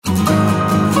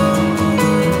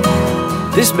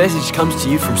This message comes to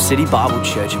you from City Bible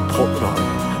Church in Portland,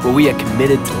 Oregon, where we are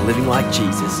committed to living like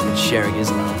Jesus and sharing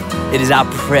His love. It is our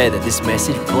prayer that this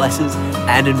message blesses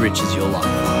and enriches your life.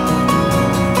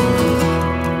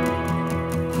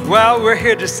 Well, we're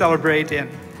here to celebrate and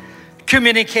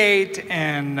communicate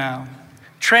and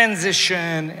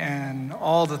transition and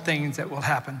all the things that will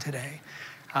happen today.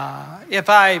 If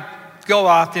I go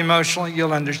off emotionally,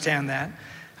 you'll understand that.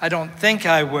 I don't think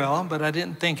I will, but I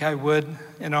didn't think I would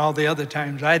in all the other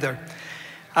times either.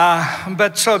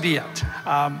 But so be it.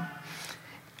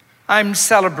 I'm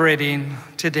celebrating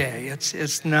today.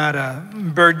 It's not a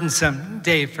burdensome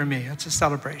day for me. It's a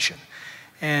celebration.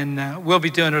 And we'll be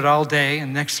doing it all day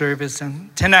in next service. And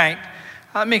tonight,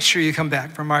 make sure you come back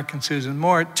for Mark and Susan.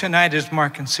 Tonight is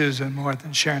Mark and Susan more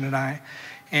than Sharon and I.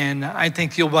 And I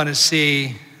think you'll want to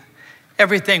see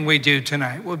everything we do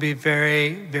tonight will be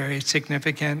very, very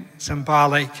significant,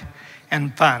 symbolic,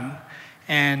 and fun.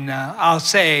 And I'll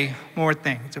say more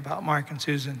things about Mark and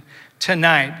Susan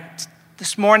tonight.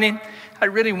 This morning, I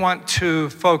really want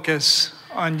to focus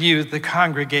on you, the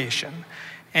congregation,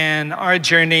 and our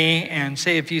journey, and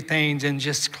say a few things and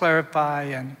just clarify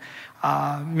and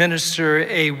minister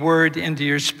a word into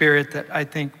your spirit that I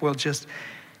think will just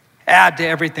add to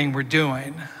everything we're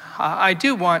doing. I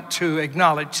do want to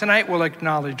acknowledge, tonight we'll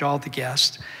acknowledge all the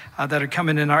guests that are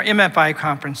coming in. Our MFI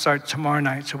conference starts tomorrow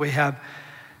night, so we have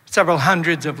several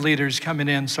hundreds of leaders coming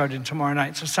in starting tomorrow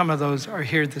night. So some of those are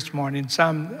here this morning.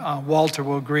 Some Walter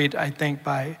will greet, I think,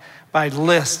 by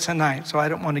list tonight, so I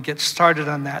don't want to get started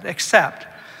on that, except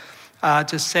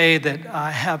to say that I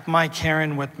have Mike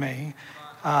Herron with me,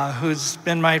 who's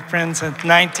been my friend since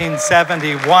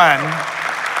 1971,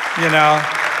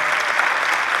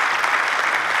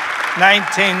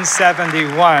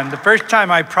 1971, the first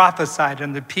time I prophesied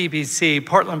in the PBC,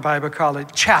 Portland Bible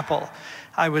College Chapel,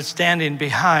 I was standing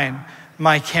behind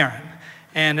Mike Herron.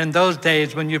 And in those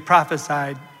days, when you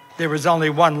prophesied, there was only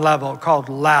one level called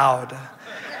loud.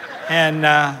 And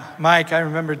Mike, I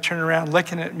remember turning around,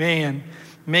 looking at me and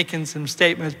making some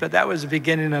statements, but that was the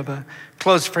beginning of a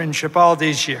close friendship all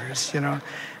these years,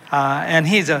 And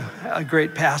he's a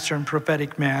great pastor and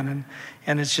prophetic man,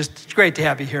 and it's great to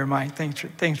have you here, Mike.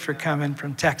 Thanks for coming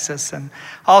from Texas. And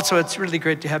also, it's really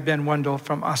great to have Ben Wendell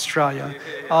from Australia,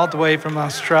 all the way from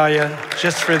Australia,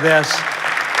 just for this.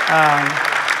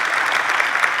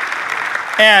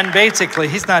 And basically,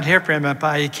 he's not here for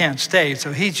MFI, he can't stay,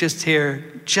 so he's just here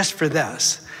just for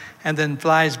this, and then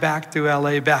flies back through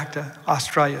LA, back to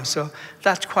Australia. So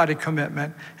that's quite a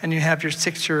commitment. And you have your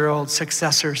 6-year-old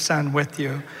successor son with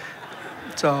you.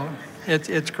 So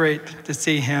it's great to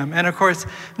see him. And of course,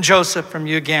 Joseph from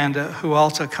Uganda, who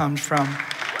also comes from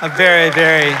a very,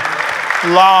 very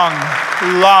long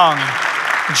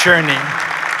journey.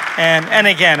 And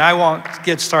again, I won't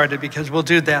get started because we'll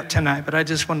do that tonight, but I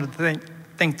just wanted to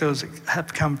thank those that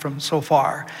have come from so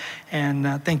far.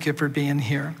 And thank you for being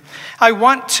here. I'm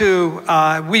going to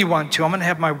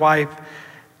have my wife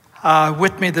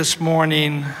with me this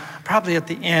morning. Probably at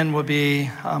the end will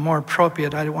be more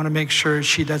appropriate. I want to make sure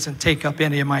she doesn't take up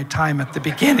any of my time at the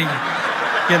beginning,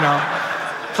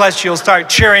 Plus, you'll start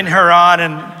cheering her on,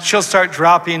 and she'll start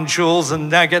dropping jewels and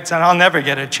nuggets, and I'll never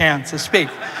get a chance to speak.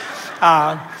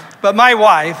 But my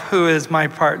wife, who is my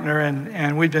partner,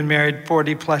 and we've been married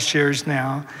 40 plus years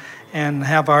now, and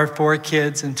have our 4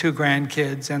 kids and 2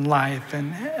 grandkids in life,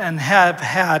 and have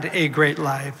had a great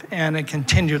life and a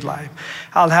continued life.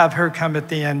 I'll have her come at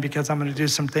the end because I'm going to do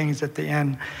some things at the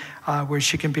end where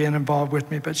she can be involved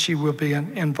with me, but she will be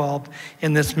involved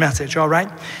in this message, all right?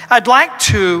 I'd like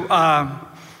to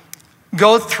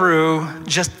go through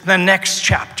just the next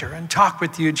chapter and talk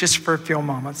with you just for a few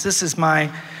moments. This is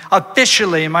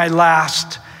officially my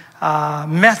last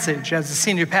message as a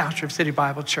senior pastor of City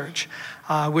Bible Church,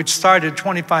 which started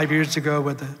 25 years ago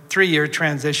with a 3-year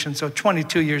transition. So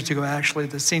 22 years ago, actually,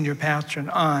 the senior pastor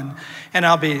and on. And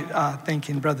I'll be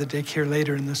thanking Brother Dick here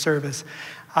later in the service.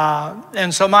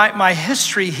 And so my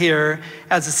history here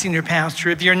as a senior pastor,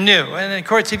 if you're new, and of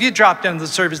course, if you dropped into the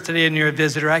service today and you're a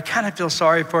visitor, I kind of feel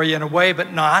sorry for you in a way,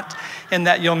 but not, in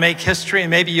that you'll make history, and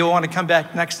maybe you'll want to come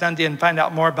back next Sunday and find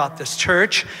out more about this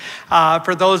church.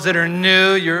 For those that are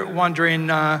new, you're wondering,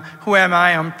 who am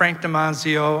I? I'm Frank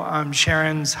Damasio. I'm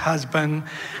Sharon's husband.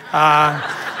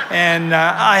 And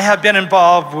I have been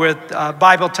involved with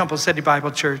Bible Temple City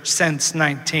Bible Church since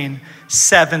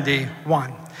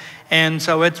 1971. And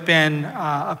so it's been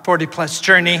a 40-plus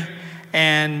journey.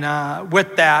 And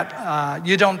with that,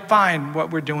 you don't find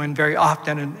what we're doing very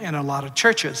often in a lot of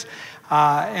churches.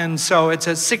 And so it's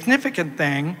a significant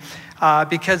thing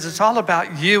because it's all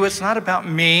about you. It's not about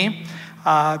me.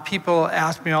 People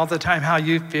ask me all the time, how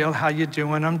you feel, how you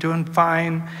doing? I'm doing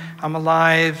fine, I'm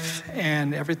alive,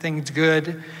 and everything's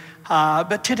good.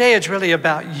 But today it's really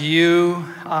about you,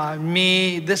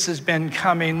 me. This has been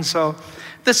coming, so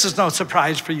this is no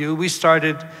surprise for you. We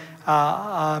started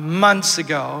months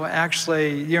ago, actually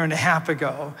a year and a half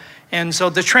ago. And so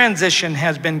the transition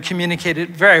has been communicated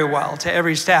very well to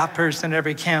every staff person,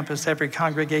 every campus, every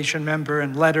congregation member,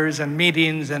 and letters and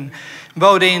meetings and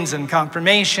votings and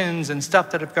confirmations and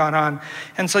stuff that have gone on.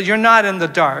 And so you're not in the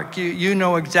dark. You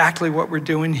know exactly what we're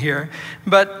doing here.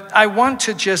 But I want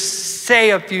to just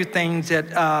say a few things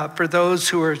that for those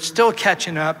who are still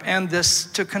catching up, and this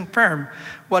to confirm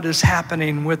what is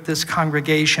happening with this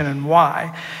congregation and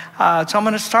why. So I'm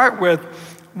going to start with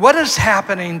what is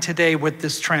happening today with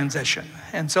this transition.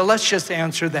 And so let's just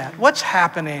answer that. What's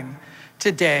happening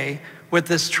today with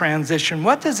this transition?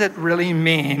 What does it really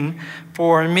mean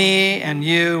for me and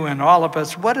you and all of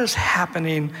us? What is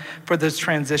happening for this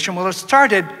transition? Well, it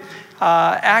started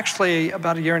actually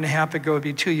about a year and a half ago, it'd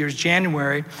be 2 years,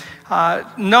 January,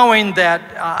 knowing that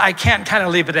I can't kind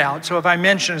of leave it out. So if I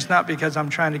mention it's not because I'm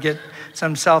trying to get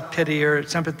some self-pity or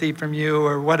sympathy from you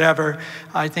or whatever.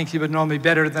 I think you would know me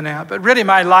better than that. But really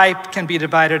my life can be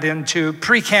divided into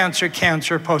pre-cancer,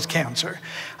 cancer, post-cancer.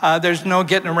 There's no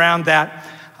getting around that.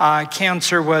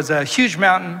 Cancer was a huge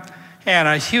mountain and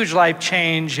a huge life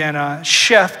change and a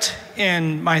shift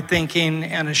in my thinking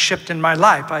and a shift in my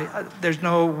life. There's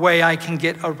no way I can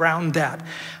get around that.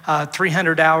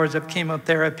 300 hours of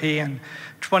chemotherapy and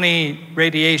 20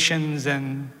 radiations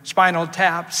and spinal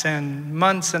taps and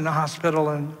months in the hospital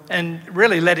and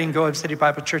really letting go of City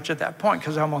Bible Church at that point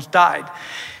because I almost died.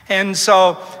 And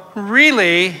so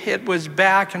really it was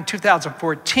back in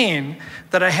 2014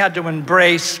 that I had to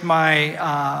embrace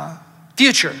my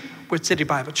future with City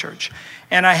Bible Church.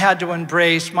 And I had to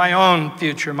embrace my own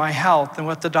future, my health, and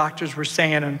what the doctors were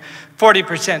saying, and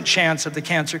 40% chance of the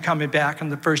cancer coming back in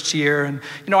the first year. And,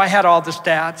 I had all the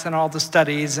stats and all the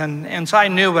studies, and so I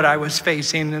knew what I was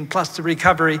facing, and plus the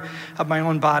recovery of my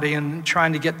own body and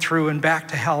trying to get through and back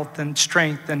to health and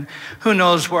strength, and who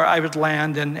knows where I would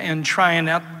land, and trying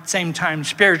at the same time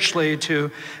spiritually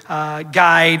to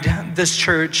guide this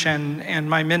church and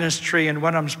my ministry and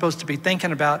what I'm supposed to be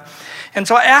thinking about. And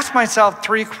so I asked myself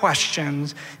 3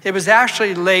 questions. It was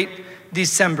actually late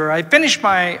December. I finished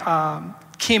my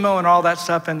chemo and all that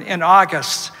stuff in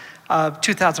August of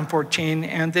 2014,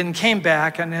 and then came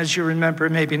back, and as you remember,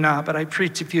 maybe not, but I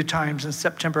preached a few times in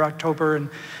September, October, and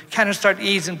kind of started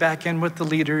easing back in with the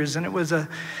leaders, and it was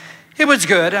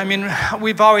good. I mean,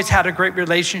 we've always had a great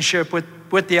relationship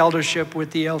with the eldership,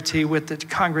 with the LT, with the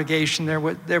congregation. There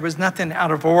was nothing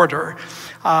out of order.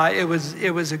 It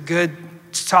was a good,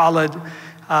 solid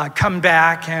come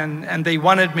back, and they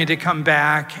wanted me to come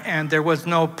back, and there was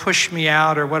no push me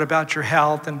out or what about your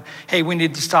health, and hey, we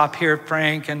need to stop here,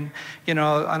 Frank, and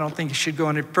I don't think you should go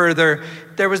any further.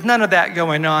 There was none of that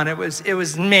going on. It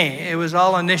was me. It was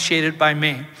all initiated by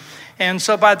me. And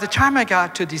so by the time I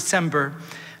got to December,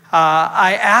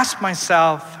 I asked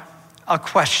myself a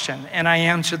question, and I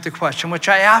answered the question, which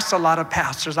I asked a lot of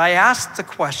pastors. I asked the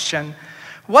question,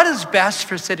 what is best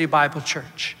for City Bible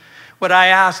Church? What I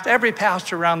asked every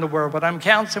pastor around the world, when I'm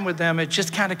counseling with them, it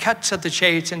just kind of cuts to the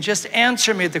chase and just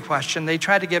answer me the question. They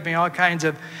try to give me all kinds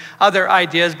of other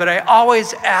ideas, but I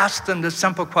always ask them the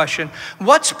simple question,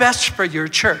 what's best for your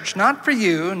church? Not for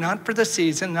you, not for the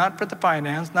season, not for the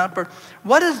finance,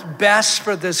 what is best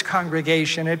for this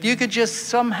congregation? If you could just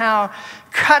somehow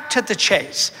cut to the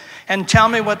chase and tell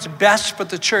me what's best for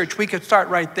the church, we could start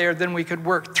right there, then we could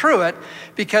work through it,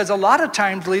 because a lot of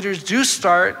times leaders do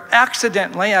start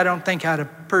accidentally, I don't think out of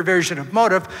perversion of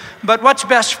motive, but what's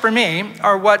best for me,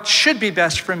 or what should be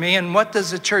best for me, and what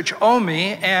does the church owe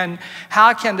me, and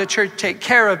how can the church take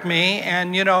care of me,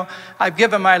 and I've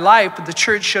given my life, but the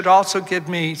church should also give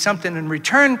me something in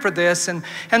return for this, and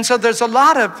so there's a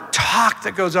lot of talk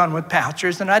that goes on with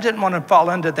pastors, and I didn't want to fall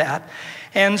into that.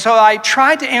 And so I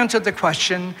tried to answer the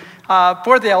question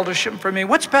for the eldership, for me,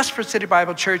 what's best for City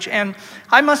Bible Church? And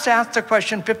I must ask the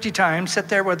question 50 times, sit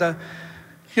there with a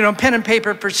pen and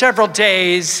paper for several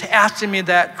days, asking me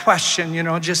that question,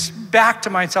 just back to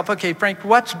myself, okay, Frank,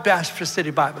 what's best for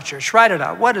City Bible Church? Write it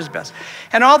out, what is best?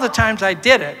 And all the times I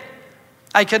did it,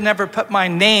 I could never put my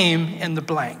name in the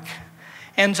blank.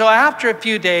 And so after a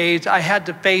few days, I had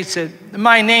to face it,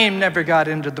 my name never got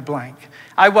into the blank.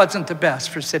 I wasn't the best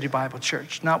for City Bible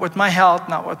Church, not with my health,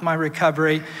 not with my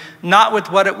recovery, not with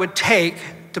what it would take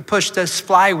to push this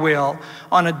flywheel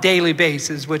on a daily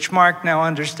basis, which Mark now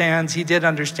understands. He did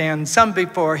understand some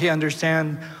before, he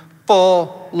understands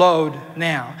full load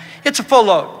now. It's a full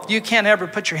load. You can't ever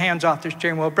put your hands off the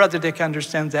steering wheel. Brother Dick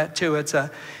understands that too. It's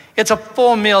a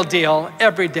full meal deal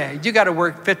every day. You got to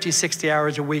work 50, 60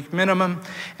 hours a week minimum,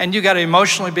 and you got to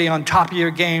emotionally be on top of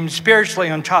your game, spiritually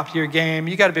on top of your game.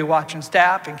 You got to be watching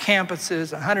staff and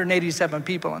campuses, 187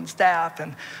 people on staff,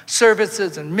 and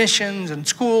services and missions and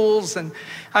schools. And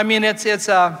I mean, it's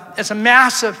a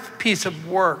massive piece of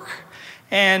work.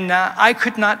 And I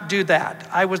could not do that.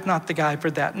 I was not the guy for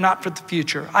that, not for the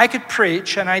future. I could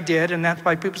preach, and I did, and that's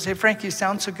why people say, Frank, you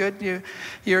sound so good.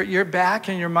 You're back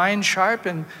and your mind's sharp,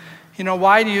 and you know,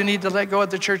 why do you need to let go of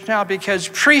the church now? Because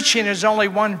preaching is only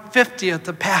 1/50th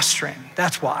of pastoring.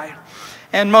 That's why.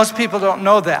 And most people don't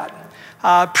know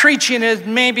that. Preaching is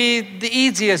maybe the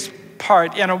easiest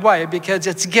part in a way because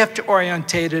it's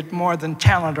gift-orientated more than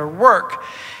talent or work.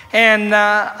 And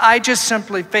I just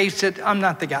simply face it, I'm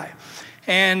not the guy.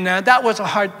 And that was a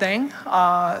hard thing.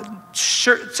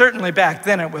 Certainly back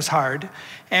then it was hard.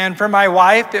 And for my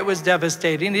wife, it was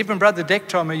devastating. Even Brother Dick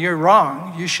told me, you're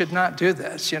wrong. You should not do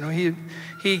this. You know,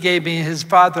 he gave me his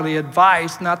fatherly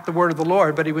advice, not the word of the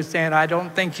Lord, but he was saying, I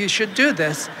don't think you should do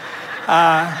this.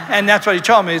 And that's what he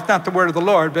told me. It's not the word of the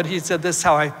Lord, but he said, this is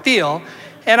how I feel.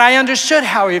 And I understood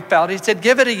how he felt. He said,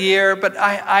 give it a year, but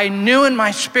I knew in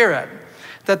my spirit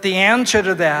that the answer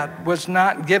to that was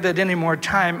not give it any more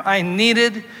time. I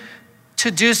needed to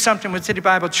do something with City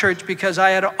Bible Church because I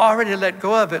had already let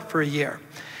go of it for a year.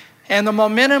 And the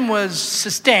momentum was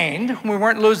sustained. We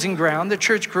weren't losing ground. The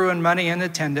church grew in money and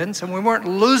attendance, and we weren't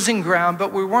losing ground,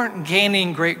 but we weren't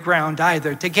gaining great ground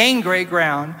either. To gain great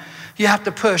ground, you have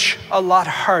to push a lot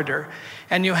harder,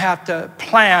 and you have to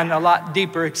plan a lot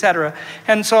deeper, et cetera.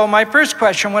 And so my first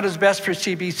question, what is best for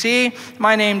CBC?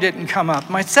 My name didn't come up.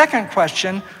 My second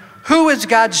question, who is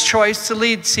God's choice to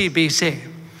lead CBC?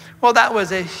 Well, that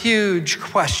was a huge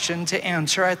question to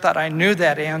answer. I thought I knew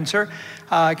that answer.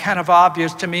 Kind of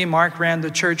obvious to me. Mark ran the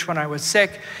church when I was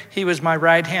sick. He was my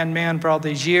right-hand man for all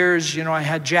these years. You know, I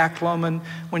had Jack Lohman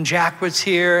when Jack was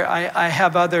here. I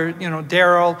have other, you know,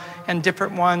 Daryl and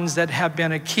different ones that have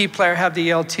been a key player. I have the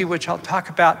ELT, which I'll talk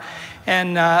about.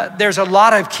 And there's a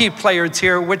lot of key players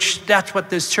here, which that's what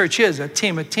this church is, a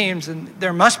team of teams. And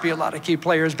there must be a lot of key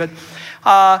players. But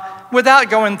without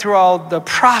going through all the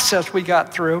process we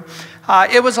got through,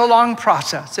 it was a long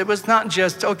process. It was not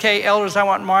just, okay, elders, I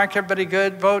want Mark, everybody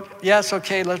good, vote, yes,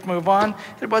 okay, let's move on.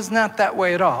 It was not that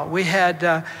way at all. We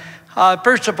had,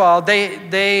 first of all,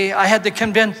 I had to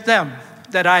convince them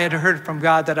that I had heard from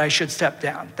God that I should step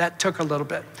down. That took a little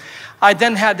bit. I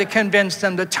then had to convince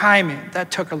them the timing.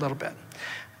 That took a little bit.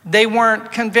 They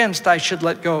weren't convinced I should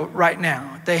let go right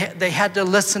now. They had to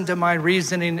listen to my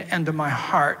reasoning and to my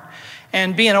heart.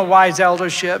 And being a wise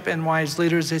eldership and wise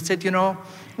leaders, they said, you know,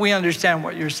 we understand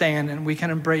what you're saying and we can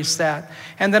embrace that.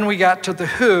 And then we got to the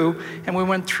who, and we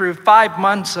went through 5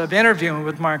 months of interviewing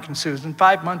with Mark and Susan,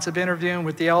 5 months of interviewing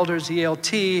with the elders,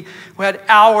 ELT. We had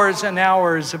hours and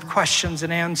hours of questions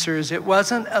and answers. It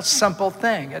wasn't a simple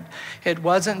thing. It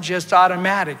wasn't just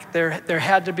automatic. There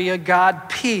had to be a God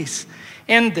piece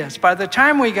in this. By the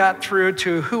time we got through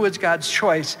to who was God's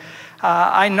choice,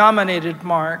 I nominated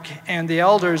Mark and the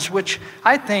elders, which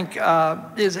I think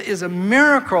is a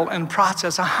miracle in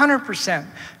process, 100%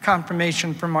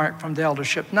 confirmation for Mark from the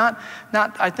eldership. Not.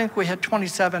 I think we had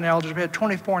 27 elders. We had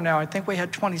 24 now. I think we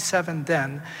had 27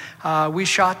 then. We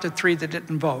shot the 3 that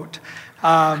didn't vote.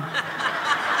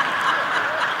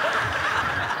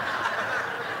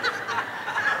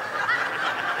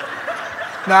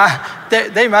 Nah,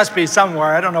 they must be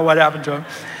somewhere. I don't know what happened to them.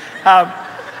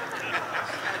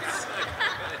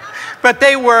 But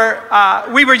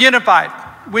we were unified.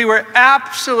 We were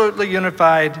absolutely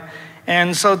unified.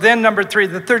 And so then number 3,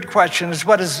 the third question is,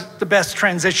 what is the best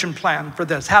transition plan for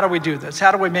this? How do we do this?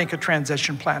 How do we make a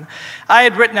transition plan? I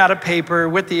had written out a paper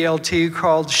with the ELT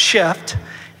called Shift,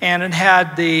 and it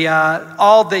had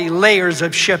all the layers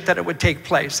of shift that it would take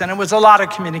place. And it was a lot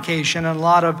of communication and a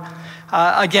lot of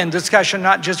again, discussion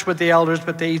not just with the elders,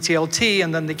 but the ETLT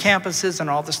and then the campuses and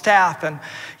all the staff and,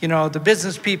 you know, the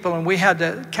business people. And we had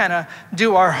to kind of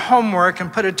do our homework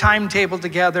and put a timetable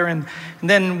together. And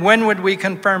then when would we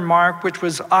confirm Mark, which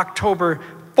was October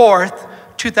 4th,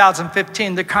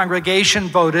 2015, the congregation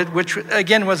voted, which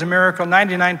again was a miracle,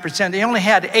 99%. They only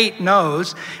had 8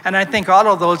 no's, and I think all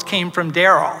of those came from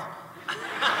Daryl.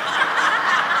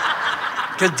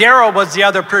 Because Daryl was the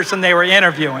other person they were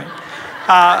interviewing.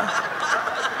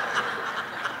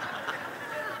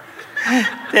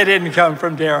 They didn't come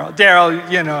from Daryl. Daryl,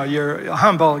 you know, you're a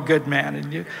humble, good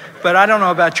man. But I don't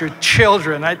know about your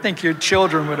children. I think your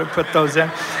children would have put those in.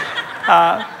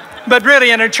 But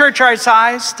really, in a church our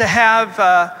size, to have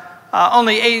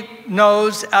only 8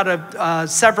 no's out of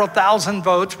several thousand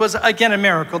votes was, again, a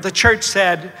miracle. The church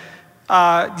said,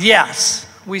 yes,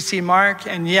 we see Mark,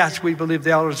 and yes, we believe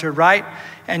the elders are right,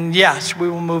 and yes, we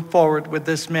will move forward with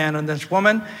this man and this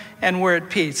woman, and we're at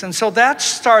peace. And so that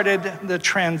started the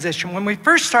transition. When we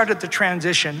first started the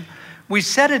transition, we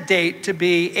set a date to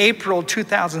be April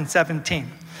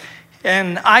 2017.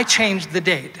 And I changed the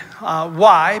date.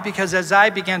 Why? Because as I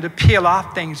began to peel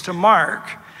off things to Mark,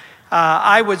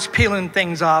 I was peeling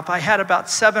things off. I had about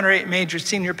 7 or 8 major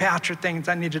senior pastor things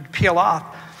I needed to peel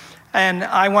off. And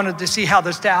I wanted to see how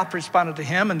the staff responded to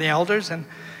him and the elders and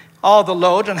all the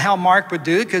load and how Mark would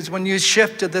do, because when you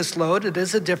shift to this load, it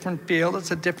is a different feel, it's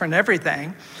a different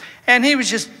everything. And he was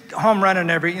just home running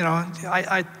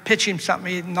I pitch him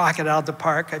something, he'd knock it out of the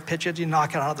park. I pitch it, he'd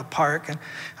knock it out of the park. And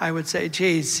I would say,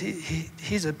 geez,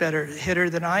 he's a better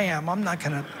hitter than I am. I'm not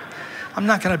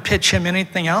gonna pitch him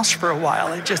anything else for a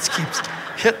while. He just keeps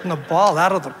hitting the ball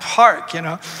out of the park,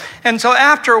 And so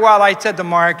after a while, I said to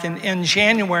Mark in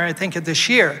January, I think of this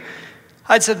year,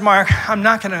 I said, Mark, I'm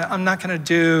not gonna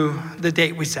do the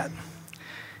date we set.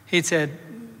 He said,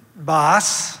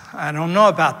 boss, I don't know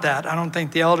about that. I don't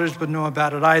think the elders would know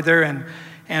about it either.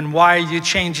 And why are you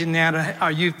changing that?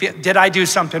 Did I do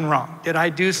something wrong? Did I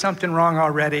do something wrong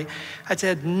already? I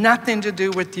said, nothing to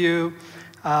do with you,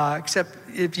 except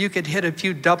if you could hit a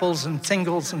few doubles and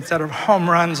singles instead of home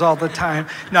runs all the time.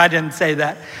 No, I didn't say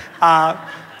that.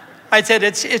 I said,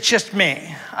 it's just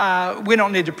me. We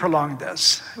don't need to prolong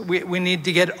this. We need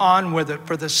to get on with it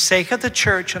for the sake of the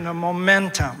church and the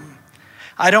momentum.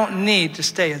 I don't need to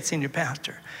stay as senior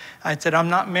pastor. I said, I'm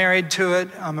not married to it.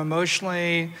 I'm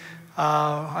emotionally,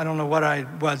 I don't know what I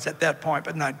was at that point,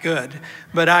 but not good.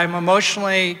 But I'm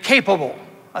emotionally capable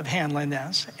of handling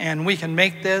this, and we can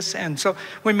make this. And so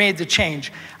we made the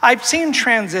change. I've seen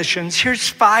transitions. Here's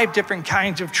 5 different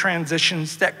kinds of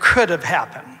transitions that could have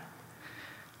happened.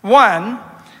 One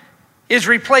is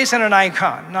replacing an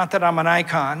icon. Not that I'm an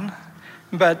icon,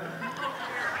 but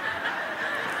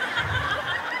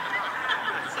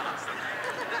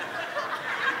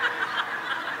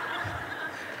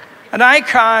an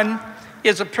icon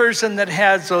is a person that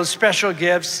has those special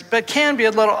gifts, but can be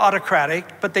a little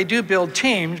autocratic, but they do build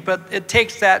teams, but it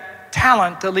takes that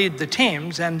talent to lead the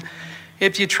teams. And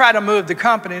if you try to move the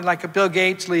company, like a Bill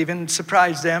Gates leaving,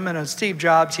 surprised them, and a Steve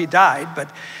Jobs, he died,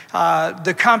 but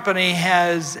the company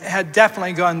had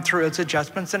definitely gone through its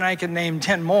adjustments, and I can name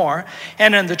 10 more.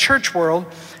 And in the church world,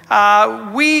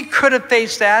 we could have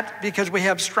faced that because we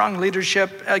have strong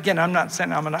leadership. Again, I'm not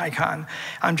saying I'm an icon.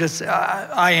 I'm just,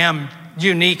 I am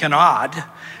unique and odd.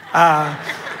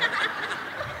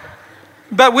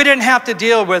 But we didn't have to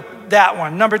deal with that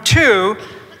one. Number 2,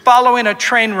 following a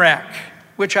train wreck,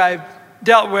 which I've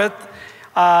dealt with.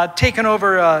 Taking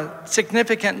over a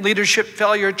significant leadership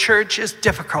failure church is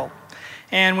difficult.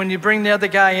 And when you bring the other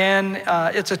guy in,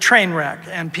 it's a train wreck,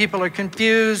 and people are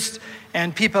confused,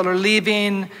 and people are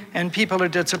leaving, and people are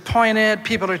disappointed,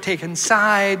 people are taking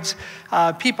sides,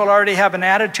 people already have an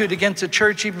attitude against the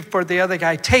church even before the other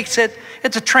guy takes it.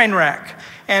 It's a train wreck.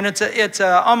 And it's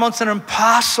almost an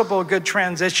impossible good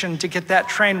transition to get that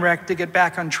train wreck to get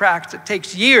back on track. It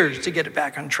takes years to get it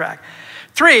back on track.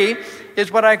 3 is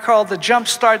what I call the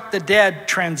jumpstart the dead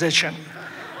transition.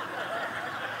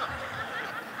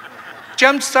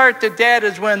 Jumpstart the dead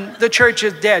is when the church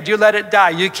is dead. You let it die.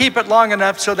 You keep it long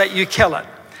enough so that you kill it.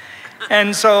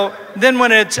 And so then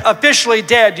when it's officially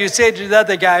dead, you say to the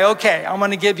other guy, okay, I'm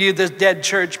going to give you this dead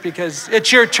church because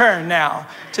it's your turn now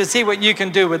to see what you can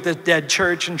do with this dead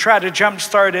church and try to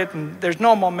jumpstart it. And there's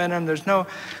no momentum, there's no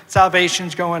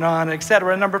salvations going on,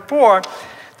 etc. Number 4,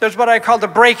 there's what I call the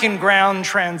breaking ground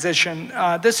transition.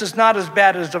 This is not as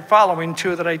bad as the following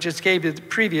 2 that I just gave you the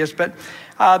previous, but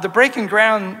the breaking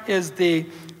ground is the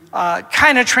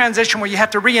kind of transition where you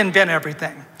have to reinvent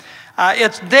everything.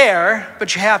 It's there,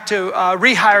 but you have to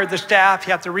rehire the staff,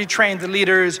 you have to retrain the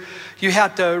leaders, you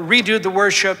have to redo the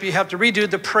worship, you have to redo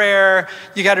the prayer,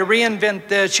 you got to reinvent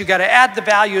this, you got to add the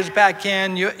values back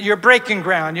in, you're breaking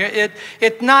ground.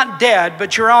 It's not dead,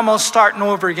 but you're almost starting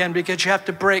over again because you have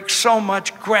to break so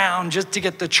much ground just to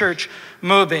get the church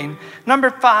moving.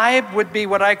 Number 5 would be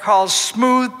what I call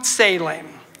smooth sailing.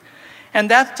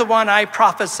 And that's the one I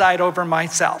prophesied over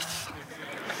myself.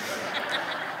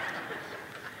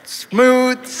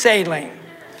 Smooth sailing.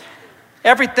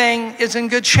 Everything is in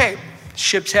good shape.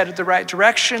 Ship's headed the right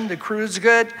direction. The crew's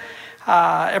good.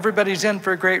 Everybody's in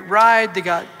for a great ride. They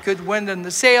got good wind in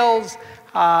the sails.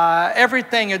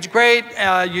 Everything is great.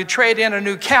 You trade in a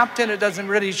new captain. It doesn't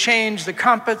really change the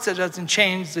compass. It doesn't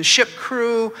change the ship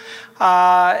crew.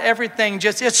 Everything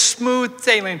it's smooth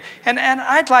sailing. And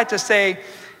I'd like to say,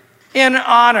 In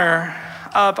honor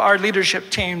of our leadership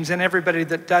teams and everybody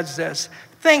that does this,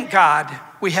 thank God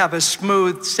we have a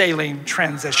smooth sailing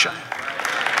transition.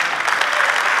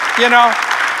 You know,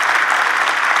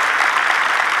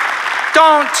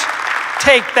 don't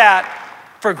take that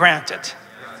for granted.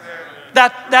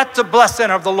 That's a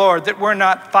blessing of the Lord, that we're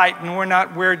not fighting, we're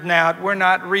not weirding out, we're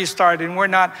not restarting, we're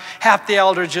not, half the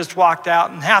elders just walked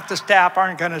out and half the staff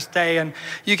aren't gonna stay, and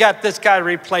you got this guy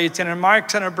replacing, and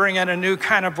Mark's gonna bring in a new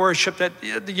kind of worship that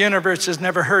the universe has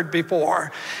never heard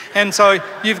before. And so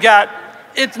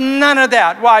it's none of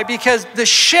that. Why? Because the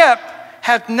ship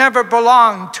has never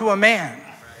belonged to a man.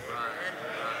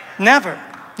 Never.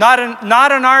 Not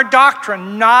in our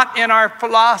doctrine, not in our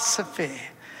philosophy.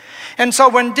 And so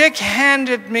when Dick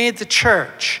handed me the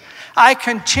church, I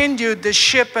continued the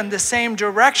ship in the same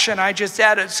direction. I just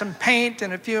added some paint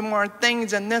and a few more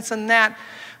things and this and that.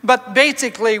 But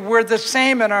basically, we're the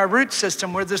same in our root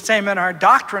system. We're the same in our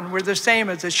doctrine. We're the same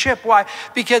as a ship. Why?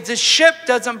 Because the ship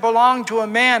doesn't belong to a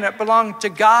man. It belongs to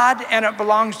God, and it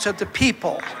belongs to the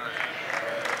people.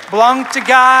 It belongs to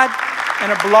God,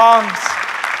 and it belongs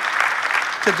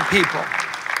to the people.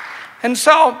 And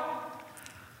so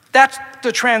that's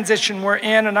the transition we're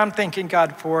in, and I'm thanking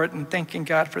God for it and thanking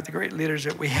God for the great leaders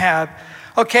that we have.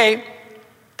 Okay,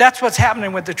 that's what's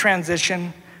happening with the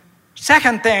transition.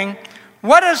 Second thing,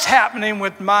 what is happening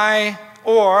with our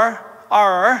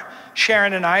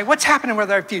Sharon and I? What's happening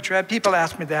with our future? I have people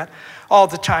ask me that all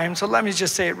the time, so let me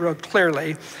just say it real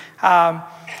clearly.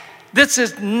 This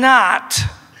is not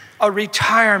a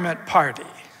retirement party.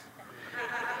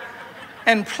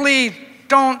 And please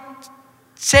don't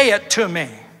say it to me,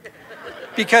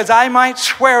 because I might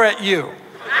swear at you.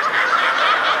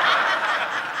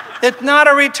 It's not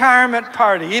a retirement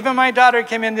party. Even my daughter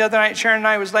came in the other night. Sharon and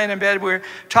I was laying in bed. We were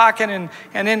talking,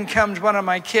 and in comes one of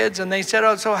my kids, and they said,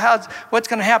 "Oh, so what's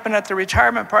going to happen at the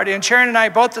retirement party?" And Sharon and I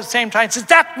both at the same time said,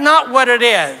 "That's not what it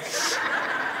is."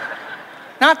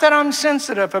 Not that I'm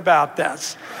sensitive about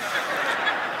this,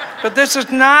 but this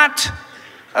is not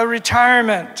a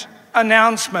retirement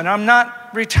announcement. I'm not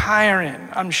retiring.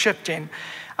 I'm shifting.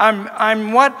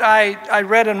 I'm what I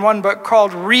read in one book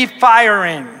called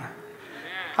refiring.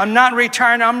 I'm not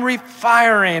retiring, I'm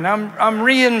refiring, I'm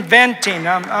reinventing,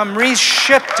 I'm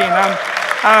reshifting,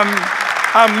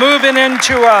 I'm moving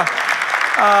into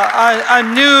a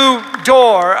new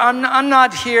door. I'm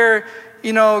not here,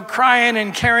 crying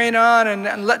and carrying on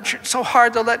and so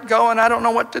hard to let go, and I don't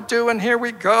know what to do, and here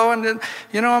we go, and then,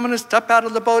 I'm gonna step out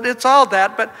of the boat. It's all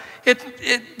that, but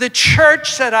the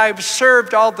church that I've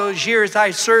served all those years,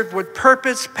 I served with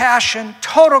purpose, passion,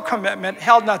 total commitment,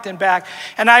 held nothing back,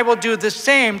 and I will do the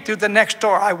same through the next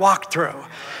door I walk through.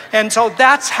 And so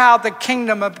that's how the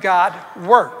kingdom of God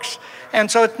works. And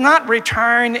so it's not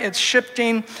retiring, it's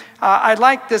shifting. I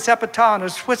like this epitaph on a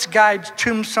Swiss guide's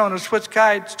tombstone.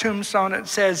 It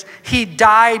says, "He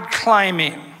died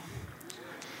climbing."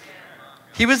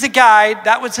 He was a guide,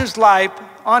 that was his life.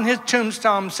 On his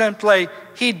tombstone, simply,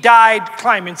 "He died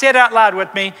climbing." Say it out loud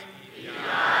with me. He died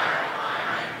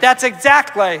climbing. That's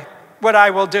exactly what I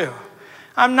will do.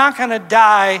 I'm not gonna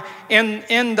die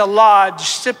in the lodge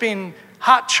sipping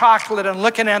hot chocolate and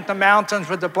looking at the mountains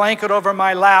with the blanket over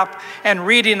my lap and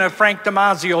reading a Frank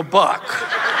Damasio book.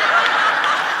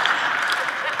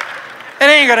 It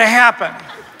ain't gonna happen.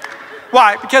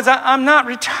 Why? Because I'm not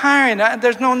retiring.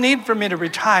 There's no need for me to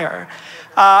retire.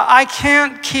 I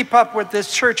can't keep up with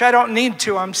this church. I don't need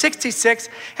to. I'm 66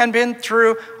 and been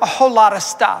through a whole lot of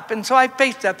stuff. And so I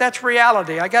face that. That's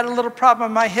reality. I got a little problem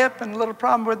with my hip and a little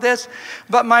problem with this,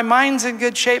 but my mind's in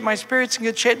good shape, my spirit's in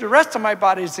good shape, the rest of my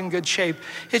body's in good shape.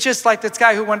 It's just like this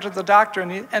guy who went to the doctor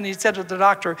and he said to the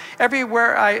doctor,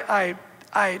 "Everywhere I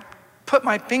put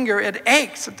my finger, it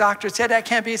aches." The doctor said, "That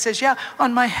can't be." He says, "Yeah,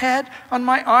 on my head, on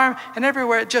my arm, and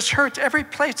everywhere. It just hurts every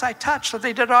place I touch." So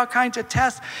they did all kinds of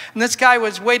tests. And this guy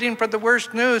was waiting for the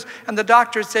worst news. And the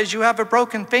doctor says, "You have a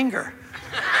broken finger."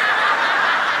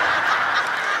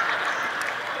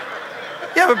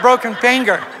 You have a broken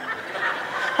finger.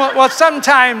 Well,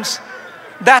 sometimes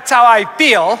that's how I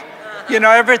feel.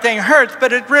 Everything hurts,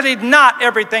 but it really not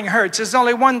everything hurts. There's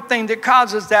only one thing that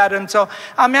causes that. And so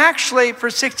I'm actually, for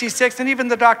 66, and even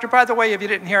the doctor, by the way, if you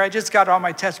didn't hear, I just got all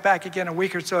my tests back again a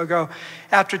week or so ago.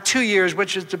 After 2 years,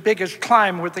 which is the biggest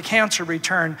climb with the cancer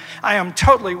return, I am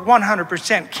totally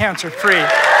 100% cancer-free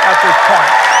at this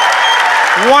point.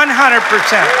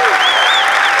 100%.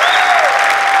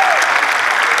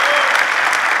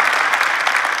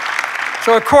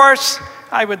 So of course,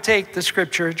 I would take the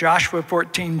scripture, Joshua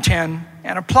 14:10,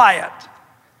 and apply it.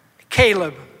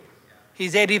 Caleb,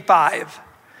 he's 85,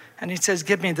 and he says,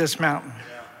 "Give me this mountain."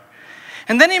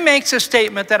 And then he makes a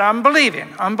statement that I'm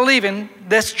believing. I'm believing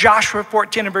this Joshua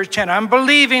 14 and verse 10. I'm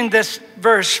believing this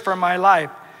verse for my life.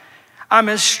 I'm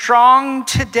as strong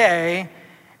today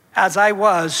as I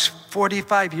was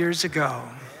 45 years ago.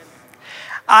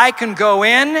 I can go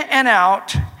in and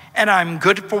out, and I'm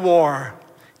good for war.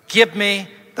 Give me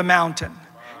the mountain.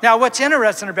 Now, what's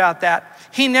interesting about that,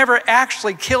 he never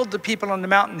actually killed the people on the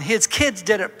mountain. His kids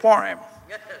did it for him,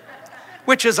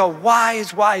 which is a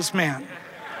wise, wise man.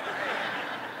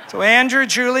 So Andrew,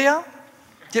 Julia,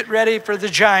 get ready for the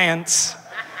giants.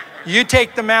 You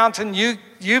take the mountain,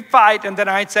 you fight, and then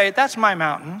I'd say, that's my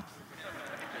mountain.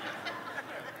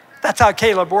 That's how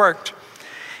Caleb worked.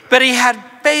 But he had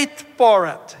faith for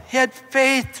it. He had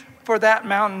faith for that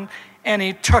mountain, and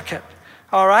he took it.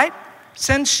 All right?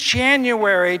 Since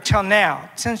January till now,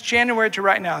 since January to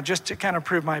right now, just to kind of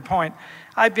prove my point,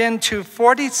 I've been to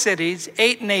 40 cities,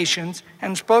 8 nations,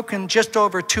 and spoken just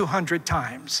over 200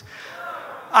 times.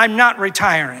 I'm not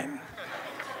retiring.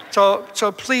 So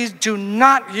please do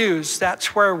not use that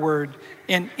swear word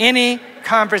in any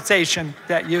conversation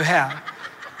that you have.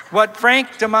 What Frank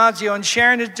Damazio and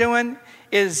Sharon is doing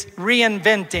is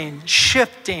reinventing,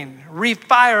 shifting,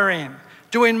 refiring,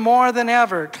 doing more than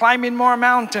ever, climbing more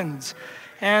mountains.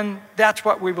 And that's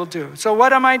what we will do. So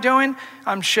what am I doing?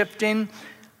 I'm shifting.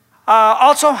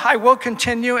 Also, I will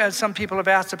continue, as some people have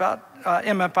asked about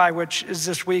MFI, which is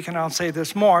this week, and I'll say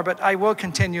this more, but I will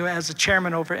continue as a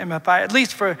chairman over MFI, at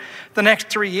least for the next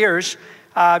 3 years,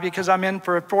 because I'm in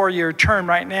for a 4-year term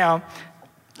right now.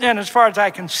 And as far as I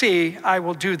can see, I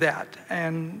will do that.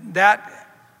 And that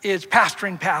is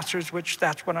pastoring pastors, which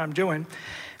that's what I'm doing.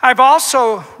 I've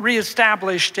also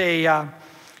reestablished a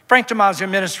Frank Damazio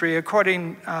ministry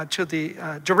according to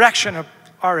the direction of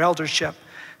our eldership,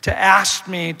 to ask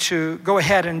me to go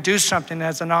ahead and do something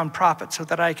as a nonprofit so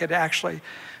that I could actually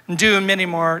do many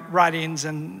more writings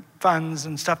and funds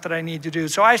and stuff that I need to do.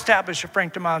 So I established a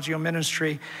Frank Damazio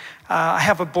ministry. I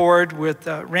have a board with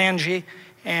Ranji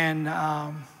and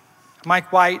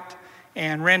Mike White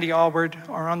and Randy Alward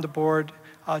are on the board.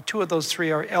 2 of those 3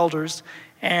 are elders.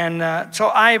 And so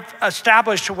I've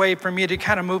established a way for me to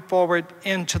kind of move forward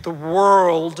into the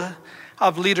world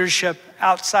of leadership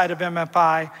outside of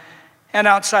MFI and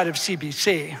outside of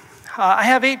CBC. I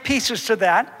have 8 pieces to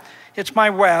that. It's my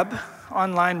web,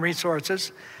 online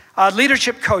resources.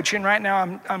 Leadership coaching, right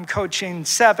now I'm coaching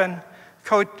 7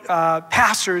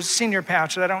 pastors, senior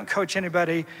pastors. I don't coach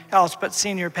anybody else but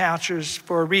senior pastors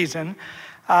for a reason.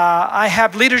 I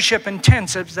have leadership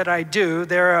intensives that I do.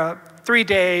 They're a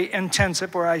 3-day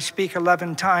intensive where I speak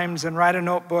 11 times and write a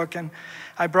notebook. And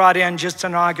I brought in just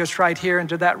in August right here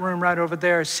into that room right over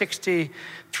there,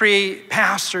 63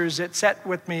 pastors that sat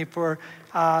with me for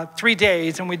 3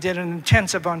 days, and we did an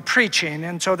intensive on preaching.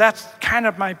 And so that's kind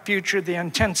of my future, the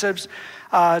intensives.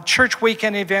 Church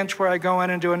weekend events where I go in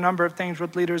and do a number of things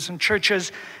with leaders in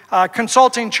churches,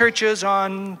 consulting churches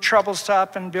on trouble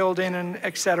stuff and building and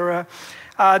et cetera.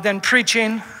 Then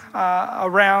preaching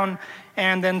around,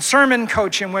 and then sermon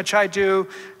coaching, which I do,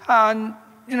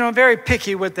 very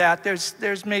picky with that.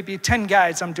 There's maybe 10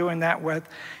 guys I'm doing that with.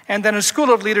 And then a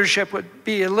school of leadership would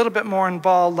be a little bit more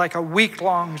involved, like a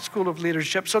week-long school of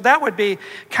leadership. So that would be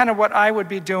kind of what I would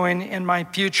be doing in my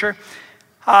future.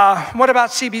 What about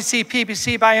CBC,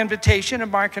 PBC by invitation?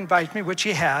 And Mark invites me, which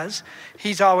he has.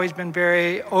 He's always been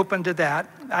very open to that.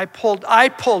 I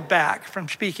pulled back from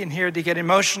speaking here to get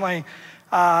emotionally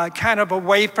kind of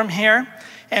away from here,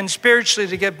 and spiritually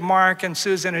to give Mark and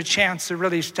Susan a chance to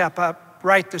really step up,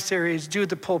 write the series, do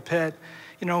the pulpit,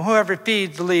 whoever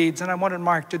feeds leads, and I wanted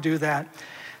Mark to do that.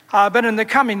 But in the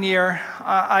coming year,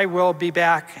 I will be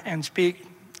back and speak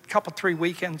a couple, 3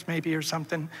 weekends maybe or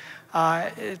something.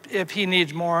 If he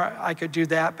needs more, I could do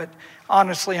that, but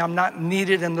honestly, I'm not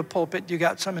needed in the pulpit. You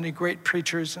got so many great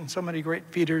preachers and so many great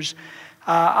feeders.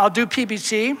 I'll do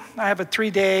PBC. I have a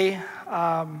 3-day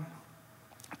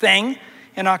thing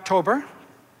in October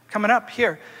coming up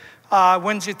here.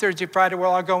 Wednesday, Thursday, Friday, where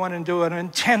I'll go in and do an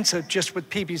intensive just with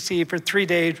PBC for 3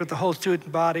 days with the whole student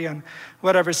body on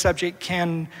whatever subject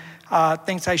Ken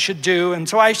thinks I should do. And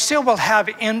so I still will have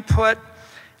input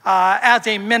as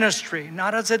a ministry,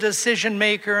 not as a decision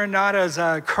maker, not as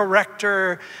a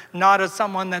corrector, not as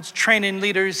someone that's training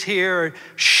leaders here or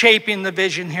shaping the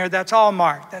vision here. That's all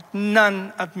Mark. That's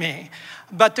none of me.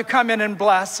 But to come in and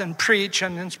bless and preach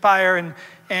and inspire and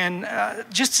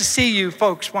just to see you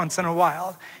folks once in a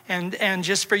while, and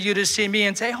just for you to see me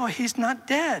and say, oh, he's not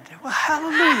dead. Well,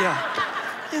 hallelujah.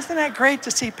 Isn't that great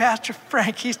to see Pastor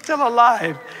Frank? He's still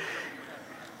alive.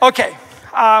 Okay,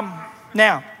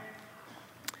 now,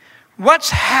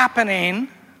 what's happening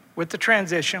with the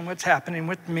transition, what's happening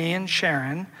with me and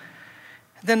Sharon,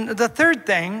 Then the third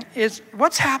thing is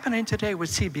what's happening today with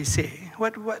CBC?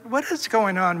 What is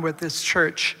going on with this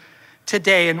church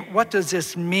today, and what does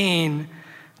this mean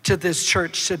to this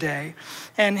church today?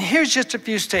 And here's just a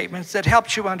few statements that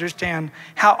helps you understand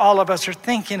how all of us are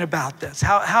thinking about this,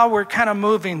 how we're kind of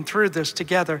moving through this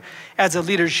together as a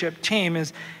leadership team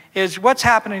is what's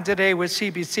happening today with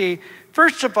CBC.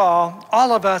 First of all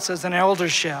of us as an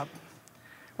eldership,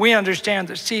 we understand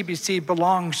that CBC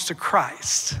belongs to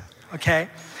Christ, okay?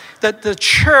 That the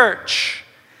church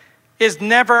is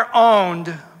never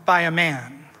owned by a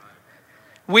man.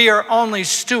 We are only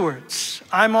stewards.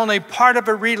 I'm only part of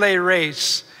a relay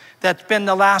race that's been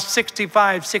the last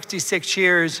 65, 66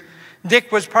 years.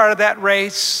 Dick was part of that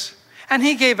race, and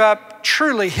he gave up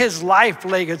truly his life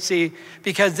legacy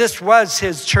because this was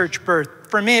his church birth.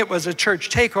 For me, it was a church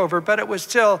takeover, but it was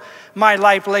still my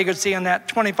life legacy, and that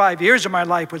 25 years of my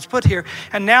life was put here.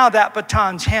 And now that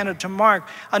baton's handed to Mark,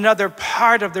 another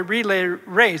part of the relay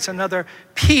race, another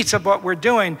piece of what we're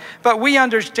doing. But we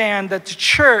understand that the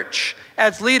church,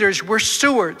 as leaders, we're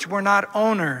stewards, we're not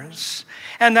owners.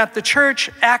 And that the church,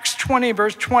 Acts 20,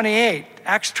 verse 28,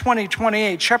 Acts 20,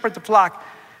 28, shepherd the flock,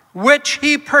 which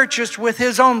he purchased with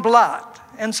his own blood.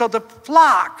 And so the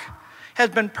flock has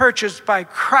been purchased by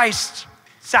Christ's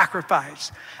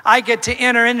sacrifice. I get to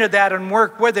enter into that and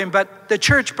work with him, but the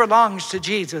church belongs to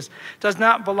Jesus, does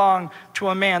not belong to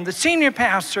a man. The senior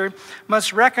pastor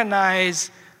must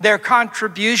recognize their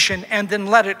contribution and then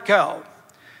let it go.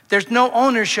 There's no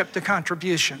ownership to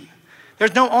contribution.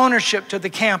 There's no ownership to the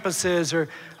campuses or,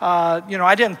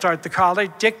 I didn't start the college,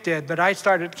 Dick did, but I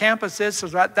started campuses, so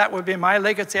that would be my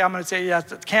legacy. I'm going to say, yes,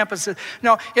 the campuses.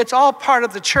 No, it's all part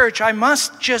of the church. I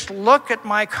must just look at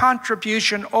my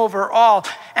contribution overall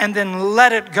and then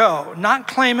let it go. Not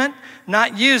claim it,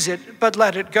 not use it, but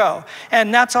let it go.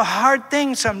 And that's a hard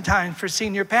thing sometimes for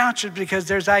senior pastors because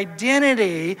there's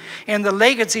identity in the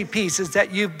legacy pieces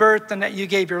that you birthed and that you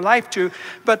gave your life to.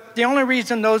 But the only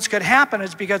reason those could happen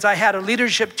is because I had a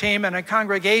leadership team and a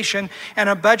congregation and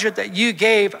a budget that you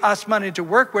gave us money to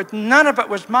work with. None of it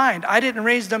was mine. I didn't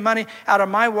raise the money out of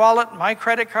my wallet, my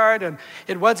credit card, and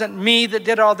it wasn't me that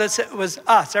did all this. It was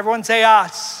us. Everyone say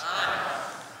us.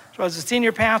 So as a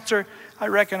senior pastor, I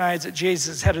recognize that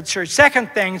Jesus headed church.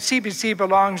 Second thing, CBC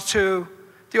belongs to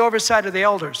the oversight of the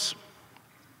elders.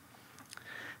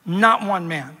 Not one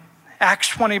man. Acts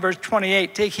 20, verse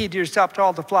 28, take heed to yourself to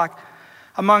all the flock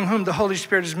among whom the Holy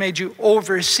Spirit has made you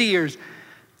overseers.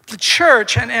 The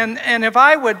church, and if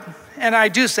I would, and I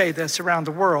do say this around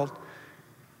the world,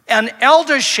 an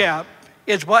eldership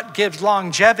is what gives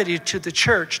longevity to the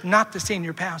church, not the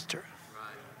senior pastor.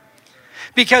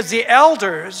 Because the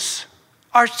elders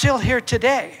are still here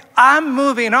today. I'm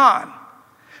moving on,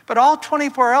 but all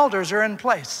 24 elders are in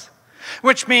place,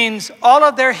 which means all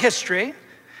of their history,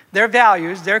 their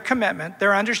values, their commitment,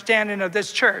 their understanding of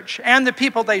this church, and the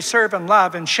people they serve and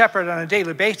love and shepherd on a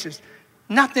daily basis,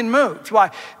 nothing moves.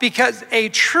 Why? Because a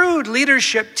true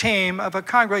leadership team of a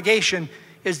congregation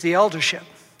is the eldership.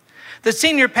 The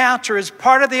senior pastor is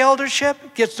part of the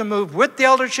eldership, gets to move with the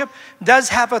eldership, does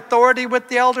have authority with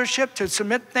the eldership to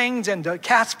submit things and to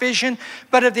cast vision.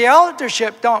 But if the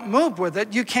eldership don't move with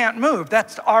it, you can't move.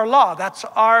 That's our law.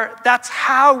 That's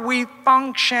how we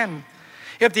function.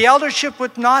 If the eldership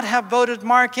would not have voted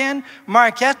Mark in,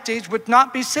 Mark Estes would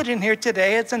not be sitting here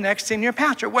today as the next senior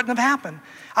pastor. It wouldn't have happened.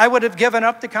 I would have given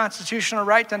up the constitutional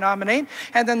right to nominate,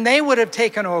 and then they would have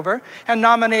taken over and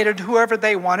nominated whoever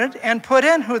they wanted and put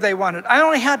in who they wanted. I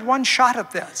only had one shot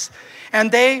at this, and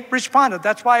they responded.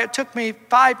 That's why it took me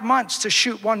 5 months to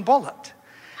shoot one bullet.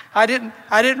 I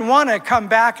didn't want to come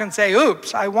back and say,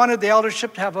 oops. I wanted the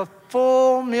eldership to have a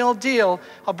full meal deal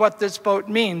of what this vote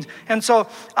means. And so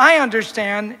I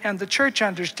understand, and the church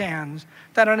understands,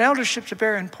 that an eldership is a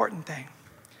very important thing.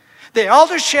 The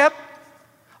eldership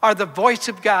are the voice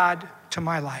of God to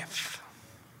my life.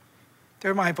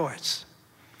 They're my voice.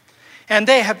 And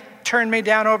they have turned me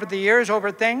down over the years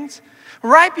over things.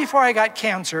 Right before I got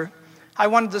cancer, I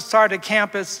wanted to start a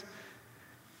campus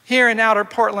here in outer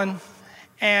Portland,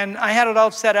 and I had it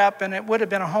all set up, and it would have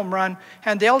been a home run,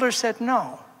 and the elders said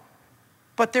no.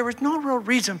 But there was no real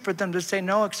reason for them to say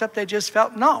no, except they just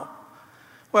felt no.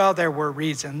 Well, there were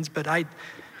reasons, but I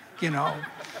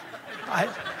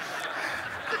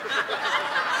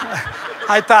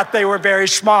thought they were very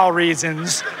small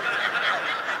reasons.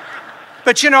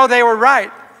 But they were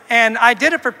right. And I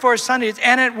did it for 4 Sundays,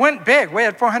 and it went big. We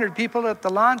had 400 people at the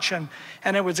launch, and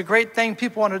it was a great thing.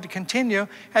 People wanted to continue.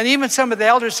 And even some of the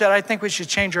elders said, I think we should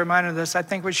change our mind on this. I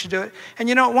think we should do it. And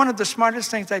one of the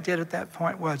smartest things I did at that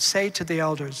point was say to the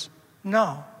elders,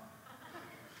 no,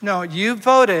 you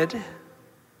voted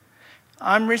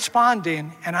I'm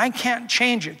responding, and I can't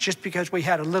change it just because we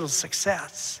had a little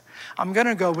success. I'm going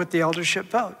to go with the eldership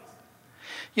vote.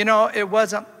 You know, it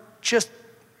wasn't just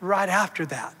right after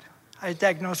that. I was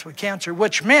diagnosed with cancer,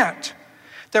 which meant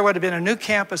there would have been a new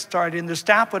campus starting. The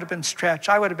staff would have been stretched.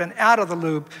 I would have been out of the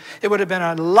loop. It would have been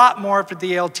a lot more for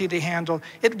the LT to handle.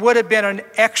 It would have been an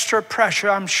extra pressure.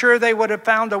 I'm sure they would have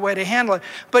found a way to handle it.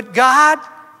 But God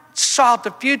saw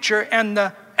the future, and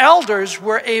the elders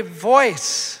were a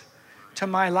voice to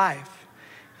my life.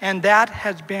 And that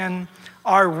has been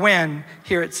our win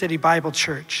here at City Bible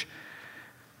Church.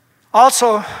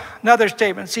 Also, another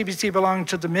statement, CBC belongs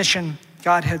to the mission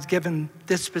God has given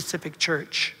this specific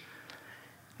church.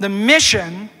 The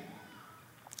mission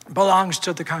belongs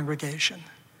to the congregation.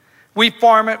 We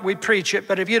form it, we preach it,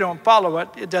 but if you don't follow it,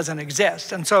 it doesn't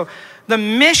exist. And so the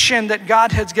mission that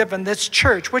God has given this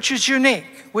church, which is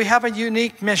unique, we have a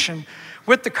unique mission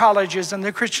with the colleges and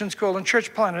the Christian school and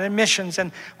church planting and missions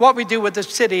and what we do with the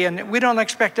city. And we don't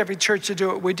expect every church to do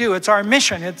what we do. It's our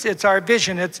mission, it's our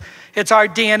vision, it's our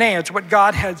DNA. It's what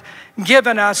God has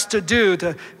given us to do,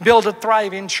 to build a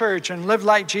thriving church and live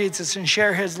like Jesus and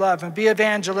share his love and be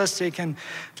evangelistic. And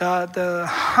the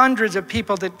hundreds of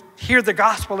people that hear the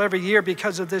gospel every year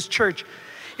because of this church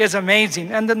is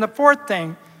amazing. And then the fourth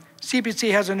thing,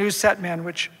 CBC has a new set man,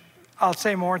 which I'll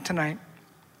say more tonight.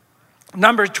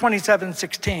 Numbers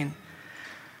 27:16.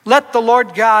 Let the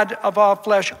Lord God of all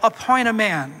flesh appoint a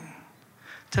man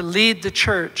to lead the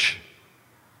church,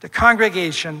 the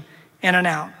congregation, in and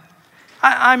out.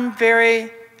 I'm very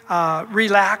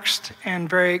relaxed and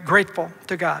very grateful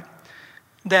to God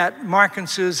that Mark and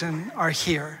Susan are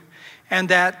here and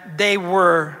that they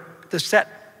were the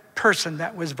set person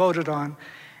that was voted on,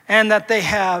 and that they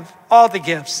have all the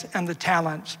gifts and the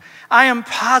talents. I am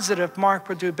positive Mark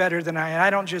would do better than I. And I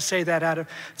don't just say that out of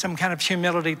some kind of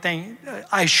humility thing.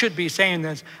 I should be saying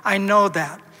this. I know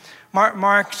that.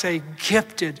 Mark's a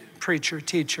gifted preacher,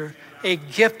 teacher, a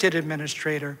gifted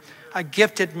administrator, a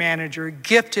gifted manager,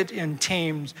 gifted in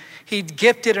teams. He's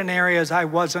gifted in areas I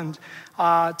wasn't.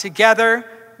 Together,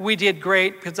 we did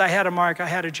great because I had a Mark, I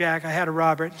had a Jack, I had a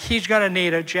Robert. He's going to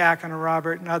need a Jack and a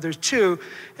Robert and others too,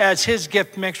 as his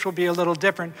gift mix will be a little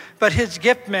different. But his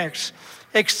gift mix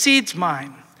exceeds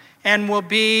mine and will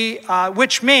be,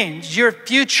 which means your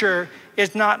future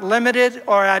is not limited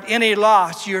or at any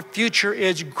loss. Your future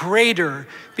is greater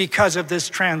because of this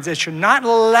transition, not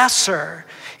lesser.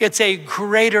 It's a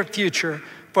greater future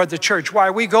for the church. Why?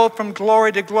 We go from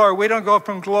glory to glory. We don't go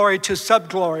from glory to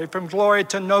sub-glory, from glory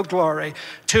to no glory,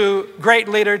 to great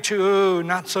leader to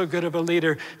not so good of a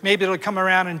leader. Maybe it'll come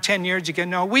around in 10 years again.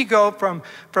 No, we go from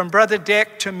Brother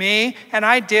Dick to me, and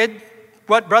I did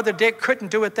what Brother Dick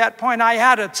couldn't do at that point. I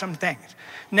added some things.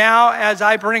 Now, as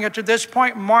I bring it to this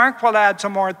point, Mark will add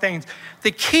some more things.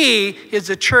 The key is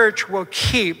the church will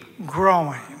keep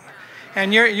growing.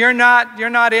 And you're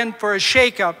not in for a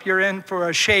shake-up, you're in for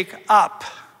a shake-up.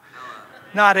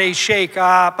 Not a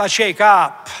shake-up, a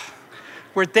shake-up,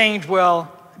 where things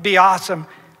will be awesome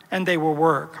and they will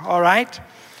work, all right?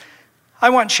 I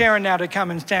want Sharon now to come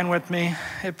and stand with me,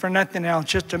 if for nothing else,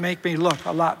 just to make me look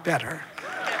a lot better.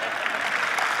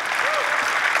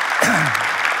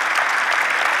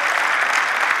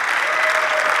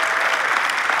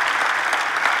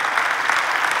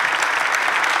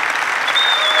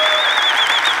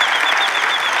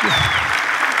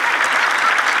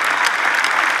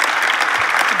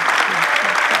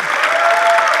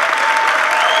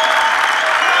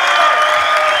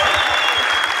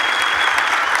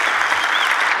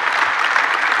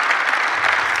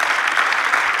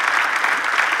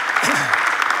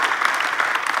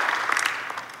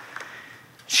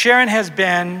 Sharon has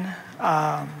been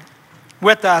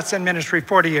with us in ministry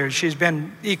 40 years. She's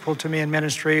been equal to me in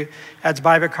ministry. As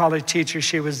Bible college teacher,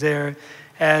 she was there.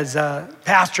 As a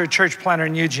pastor, church planter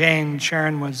in Eugene,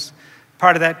 Sharon was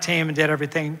part of that team and did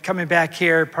everything. Coming back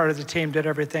here, part of the team did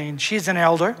everything. She's an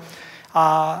elder.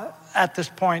 At this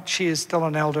point, she is still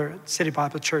an elder at City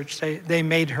Bible Church. They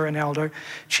made her an elder.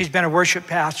 She's been a worship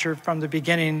pastor from the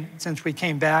beginning since we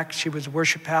came back. She was a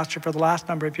worship pastor for the last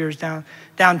number of years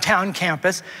downtown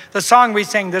campus. The song we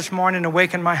sang this morning,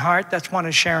 Awaken My Heart, that's one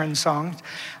of Sharon's songs,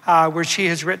 where she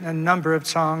has written a number of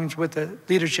songs with the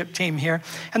leadership team here.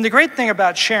 And the great thing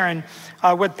about Sharon,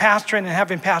 with pastoring and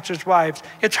having pastors' wives,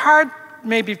 it's hard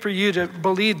maybe for you to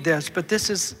believe this, but this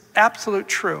is absolute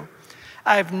true.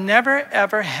 I've never,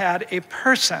 ever had a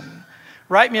person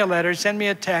write me a letter, send me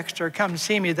a text, or come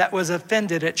see me that was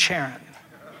offended at Sharon.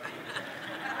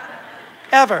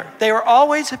 Ever. They were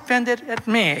always offended at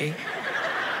me,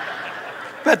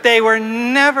 but they were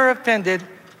never offended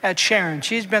at Sharon.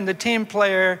 She's been the team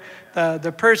player,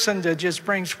 the person to just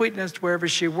bring sweetness to wherever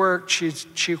she works.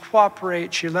 She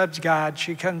cooperates, she loves God,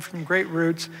 she comes from great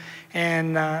roots,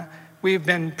 and we've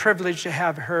been privileged to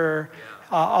have her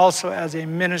also as a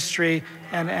ministry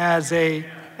and as a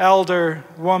elder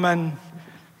woman.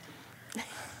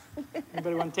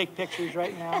 Anybody want to take pictures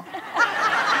right now?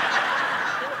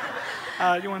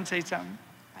 You want to say something?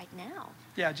 Right now?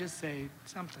 Yeah, just say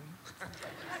something.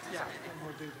 Yeah, and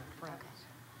we'll do the front.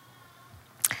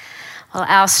 Well,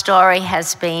 our story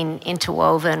has been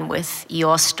interwoven with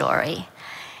your story.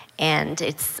 And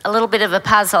it's a little bit of a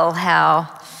puzzle how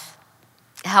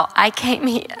I came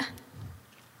here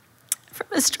from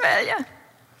Australia.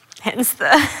 Hence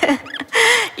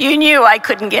you knew I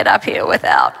couldn't get up here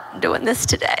without doing this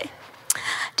today.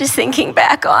 Just thinking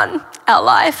back on our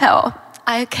life, how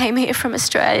I came here from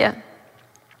Australia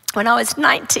when I was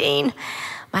 19.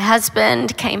 My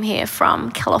husband came here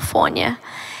from California.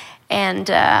 And,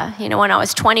 when I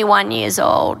was 21 years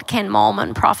old, Ken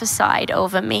Molman prophesied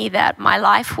over me that my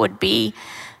life would be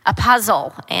a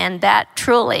puzzle. And that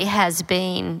truly has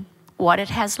been what it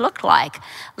has looked like. A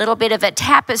little bit of a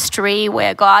tapestry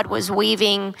where God was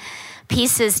weaving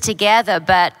pieces together,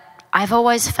 but I've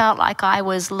always felt like I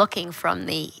was looking from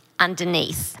the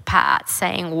underneath part,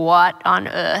 saying, what on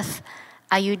earth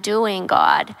are you doing,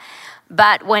 God?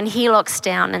 But when he looks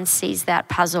down and sees that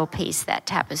puzzle piece, that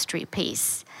tapestry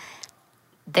piece,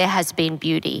 there has been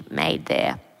beauty made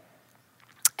there.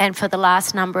 And for the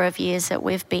last number of years that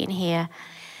we've been here,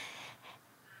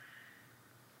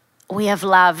 we have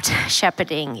loved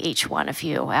shepherding each one of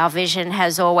you. Our vision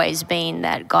has always been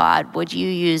that God, would you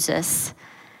use us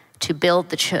to build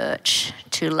the church,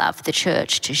 to love the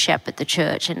church, to shepherd the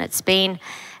church. And it's been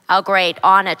our great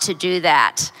honor to do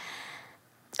that.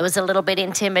 It was a little bit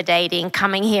intimidating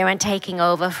coming here and taking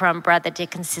over from Brother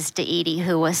Dick and Sister Edie,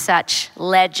 who were such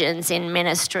legends in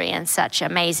ministry and such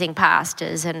amazing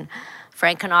pastors. And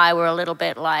Frank and I were a little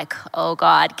bit like, oh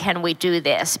God, can we do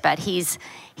this? But he's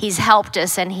helped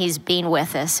us and he's been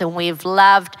with us. And we've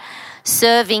loved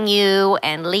serving you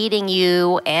and leading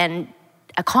you and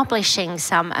accomplishing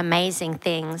some amazing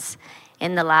things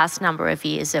in the last number of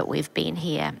years that we've been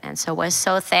here. And so we're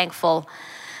so thankful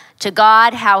to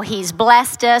God, how he's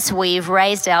blessed us. We've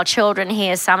raised our children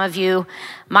here. Some of you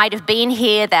might have been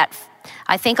here that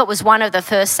I think it was one of the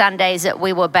first Sundays that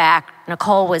we were back.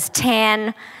 Nicole was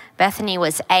 10, Bethany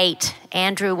was 8,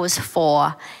 Andrew was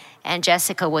 4, and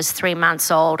Jessica was 3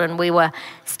 months old. And we were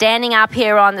standing up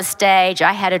here on the stage.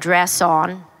 I had a dress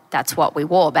on. That's what we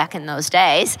wore back in those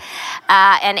days.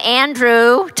 And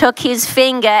Andrew took his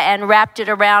finger and wrapped it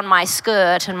around my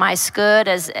skirt. And my skirt,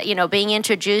 as being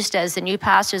introduced as the new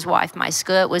pastor's wife, my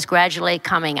skirt was gradually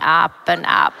coming up and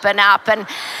up and up. And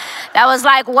that was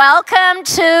like, welcome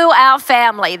to our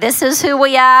family. This is who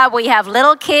we are. We have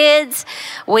little kids.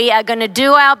 We are going to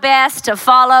do our best to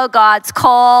follow God's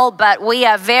call, but we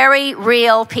are very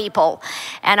real people.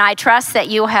 And I trust that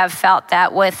you have felt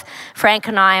that with Frank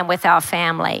and I and with our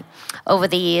family over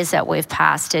the years that we've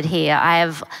pastored here. I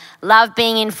have loved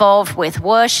being involved with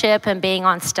worship and being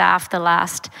on staff the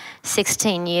last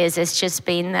 16 years. It's just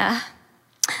been the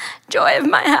joy of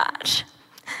my heart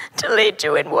to lead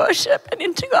you in worship and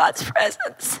into God's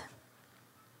presence.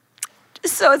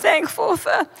 Just so thankful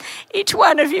for each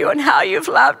one of you and how you've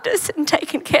loved us and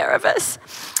taken care of us,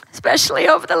 especially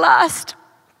over the last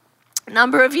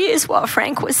number of years while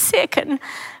Frank was sick and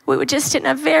we were just in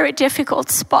a very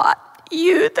difficult spot.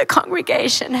 You, the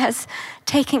congregation, has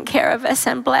taken care of us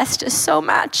and blessed us so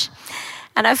much.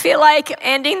 And I feel like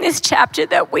ending this chapter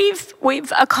that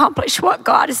we've accomplished what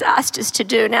God has asked us to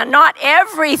do. Now, not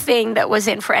everything that was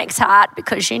in Frank's heart,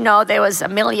 because there was a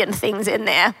million things in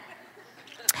there,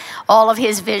 all of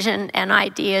his vision and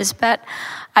ideas, but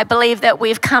I believe that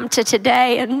we've come to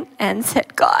today and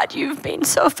said, God, you've been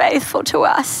so faithful to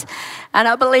us. And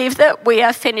I believe that we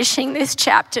are finishing this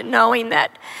chapter knowing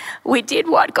that we did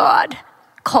what God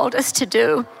called us to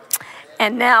do.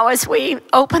 And now as we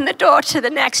open the door to the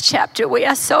next chapter, we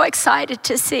are so excited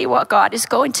to see what God is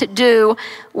going to do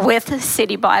with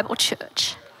City Bible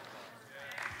Church.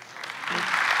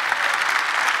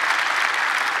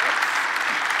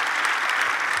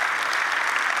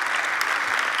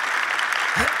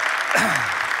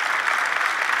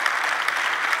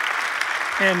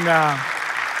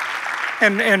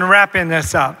 And wrapping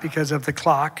this up because of the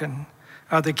clock and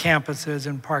other campuses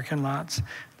and parking lots,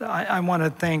 I want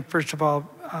to thank, first of all,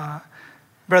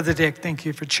 Brother Dick, thank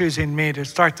you for choosing me to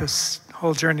start this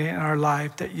whole journey in our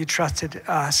life, that you trusted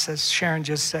us, as Sharon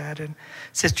just said, and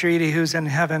Sister Edie, who's in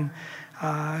heaven,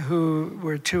 who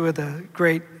were two of the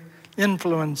great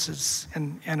influences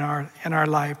in our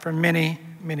life for many,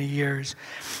 many years.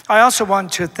 I also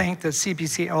want to thank the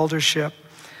CBC eldership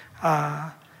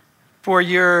for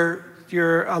your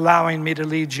allowing me to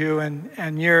lead you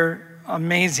and your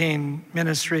amazing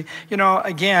ministry. You know,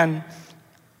 again,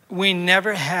 we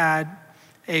never had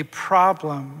a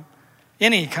problem,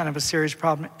 any kind of a serious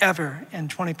problem ever in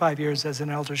 25 years as an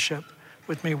eldership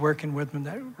with me working with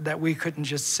them that we couldn't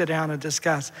just sit down and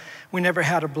discuss. We never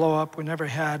had a blow up. We never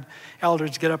had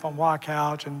elders get up and walk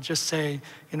out and just say,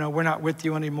 you know, we're not with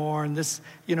you anymore. And this,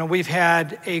 you know, we've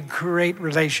had a great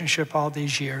relationship all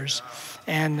these years.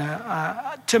 And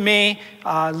to me,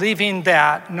 leaving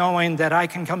that, knowing that I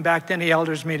can come back to any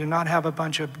elders meeting and not have a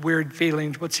bunch of weird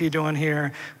feelings, what's he doing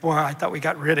here? Boy, I thought we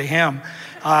got rid of him.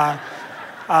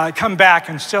 Come back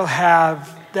and still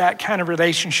have that kind of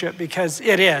relationship, because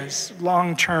it is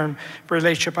long-term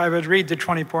relationship. I would read the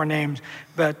 24 names,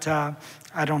 but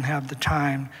I don't have the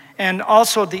time. And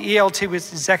also the ELT was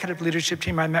the executive leadership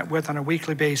team I met with on a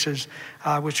weekly basis,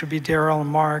 which would be Daryl and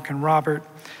Mark and Robert,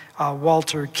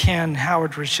 Walter, Ken,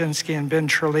 Howard Roshinsky, and Ben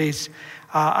Trelease.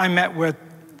 I met with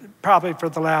probably for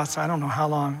the last, I don't know how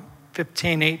long,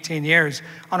 15, 18 years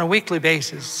on a weekly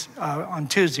basis on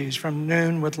Tuesdays from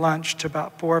noon with lunch to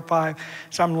about 4 or 5,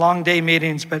 some long day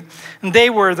meetings. But they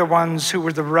were the ones who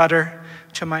were the rudder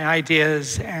to my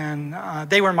ideas, and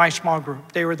they were my small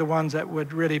group. They were the ones that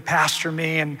would really pastor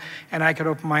me and I could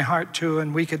open my heart to,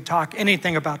 and we could talk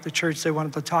anything about the church they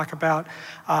wanted to talk about.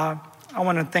 I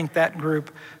want to thank that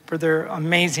group for their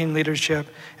amazing leadership.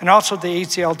 And also the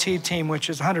ACLT team, which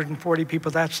is 140 people,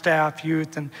 that's staff,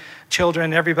 youth, and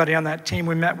children, everybody on that team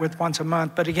we met with once a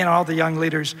month. But again, all the young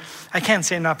leaders, I can't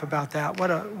say enough about that.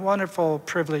 What a wonderful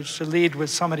privilege to lead with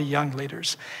so many young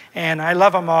leaders. And I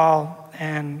love them all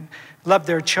and love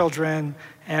their children.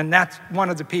 And that's one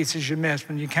of the pieces you miss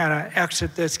when you kind of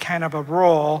exit this kind of a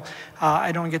role.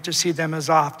 I don't get to see them as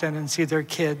often and see their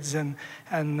kids, and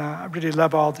I really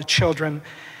love all the children.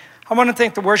 I want to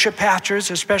thank the worship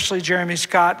pastors, especially Jeremy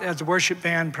Scott, as the worship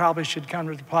band probably should come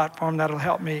to the platform. That'll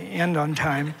help me end on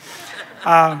time.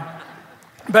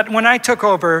 But when I took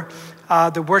over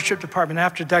the worship department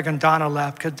after Doug and Donna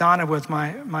left, because Donna was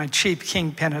my chief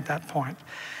kingpin at that point,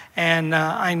 and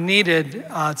I needed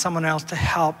someone else to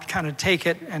help kind of take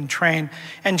it and train.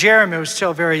 And Jeremy was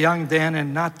still very young then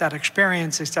and not that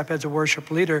experienced except as a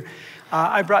worship leader.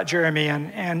 I brought Jeremy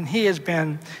in, and he has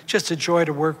been just a joy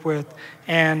to work with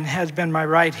and has been my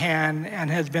right hand and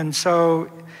has been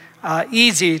so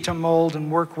easy to mold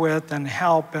and work with and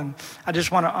help. And I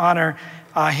just want to honor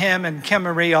him, and Kim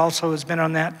Marie also has been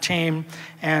on that team,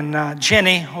 and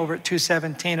Jenny over at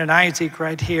 217, and Isaac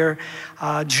right here,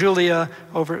 Julia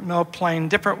over at Mill Plain,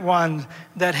 different ones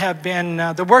that have been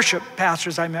the worship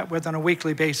pastors I met with on a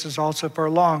weekly basis also for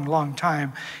a long, long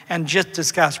time, and just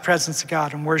discuss presence of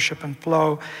God and worship and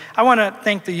flow. I want to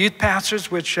thank the youth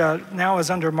pastors, which now is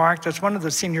under Mark. That's one of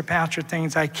the senior pastor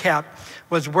things I kept,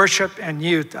 was worship and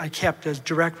youth. I kept as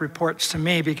direct reports to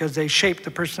me because they shaped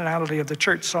the personality of the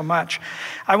church so much.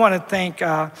 I want to thank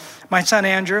my son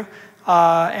Andrew,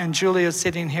 and Julia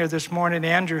sitting here this morning.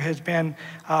 Andrew has been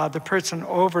the person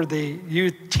over the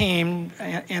youth team,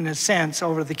 in a sense,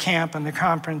 over the camp and the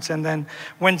conference, and then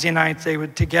Wednesday nights they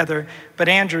would together. But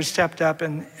Andrew stepped up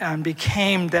and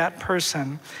became that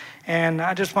person. And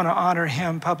I just want to honor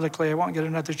him publicly. I won't get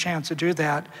another chance to do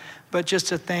that. But just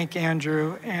to thank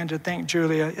Andrew and to thank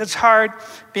Julia. It's hard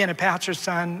being a pastor's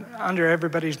son under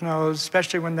everybody's nose,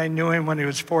 especially when they knew him when he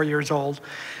was 4 years old,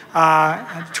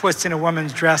 twisting a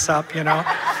woman's dress up, you know.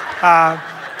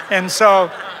 And so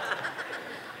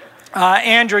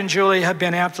Andrew and Julie have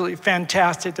been absolutely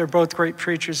fantastic. They're both great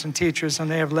preachers and teachers,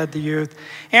 and they have led the youth.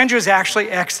 Andrew's actually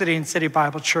exiting City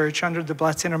Bible Church under the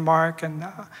blessing of Mark and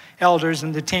elders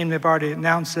and the team. They've already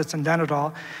announced this and done it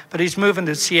all. But he's moving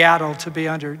to Seattle to be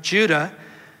under Judah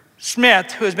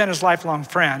Smith, who has been his lifelong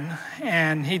friend.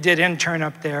 And he did intern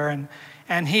up there.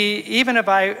 And he, even if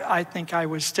I think I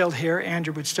was still here,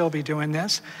 Andrew would still be doing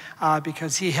this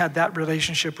because he had that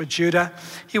relationship with Judah.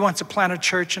 He wants to plant a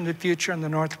church in the future in the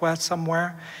Northwest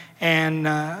somewhere. And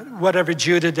whatever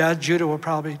Judah does, Judah will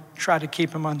probably try to keep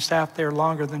him on staff there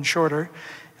longer than shorter.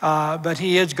 But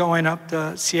he is going up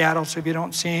to Seattle, so if you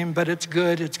don't see him, but it's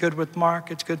good. It's good with Mark.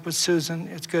 It's good with Susan.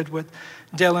 It's good with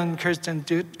Dylan, Kirsten,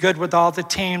 good with all the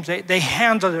teams. They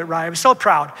handled it right. I was so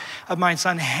proud of my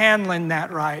son handling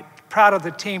that right. Proud of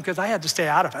the team because I had to stay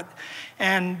out of it.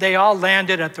 And they all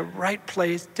landed at the right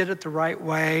place, did it the right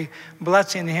way,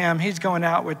 blessing him. He's going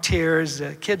out with tears.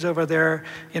 The kids over there,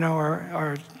 you know,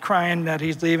 are crying that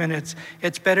he's leaving.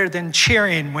 It's better than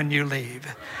cheering when you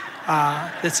leave.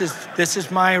 This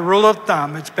is my rule of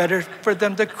thumb. It's better for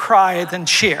them to cry than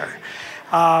cheer.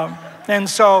 And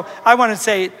so I want to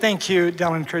say thank you,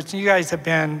 Dylan Kirsten. You guys have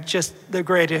been just the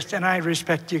greatest, and I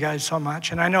respect you guys so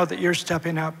much. And I know that you're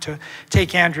stepping up to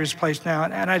take Andrew's place now,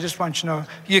 and I just want you to know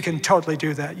you can totally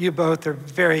do that. You both are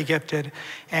very gifted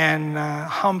and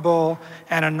humble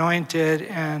and anointed.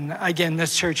 And again,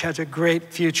 this church has a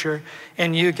great future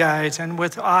in you guys. And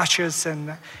with Ashes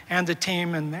and the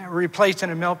team, and replacing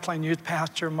a Mill Plain youth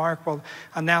pastor, Mark will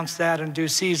announce that in due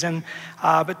season.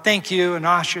 But thank you, and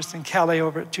Ashes and Kelly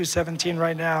over at 217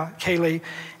 right now, Kaylee,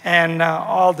 and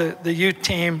all the youth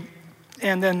team.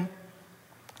 And then,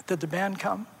 did the band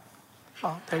come?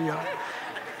 Oh, there you are.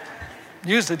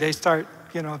 Usually they start,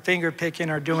 finger picking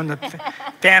or doing the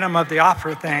Phantom of the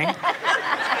Opera thing.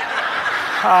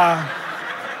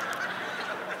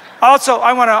 Also,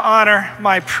 I want to honor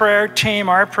my prayer team,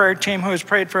 our prayer team, who has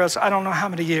prayed for us, I don't know how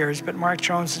many years, but Mark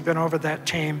Jones has been over that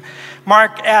team.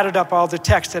 Mark added up all the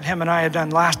texts that him and I had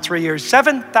done last 3 years,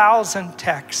 7,000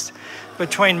 texts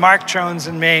between Mark Jones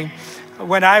and me.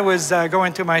 When I was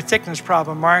going through my sickness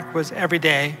problem, Mark was every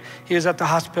day. He was at the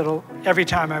hospital every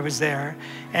time I was there.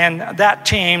 And that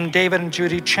team, David and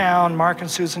Judy Chown, Mark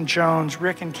and Susan Jones,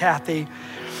 Rick and Kathy,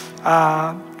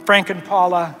 Frank and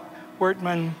Paula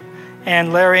Wertman,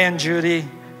 and Larry and Judy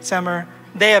Semmer,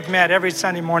 they have met every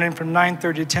Sunday morning from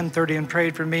 9:30 to 10:30 and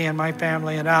prayed for me and my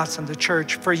family and us and the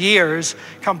church for years,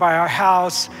 come by our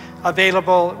house,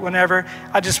 available whenever.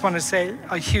 I just want to say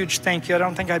a huge thank you. I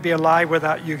don't think I'd be alive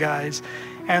without you guys.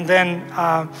 And then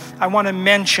I want to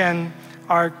mention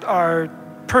our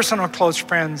personal close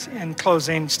friends in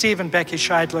closing, Steve and Becky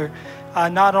Scheidler,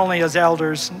 not only as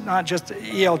elders, not just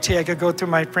ELT, I could go through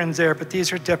my friends there, but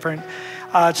these are different.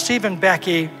 Steve and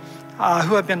Becky,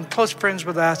 who have been close friends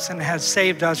with us and has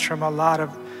saved us from a lot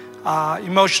of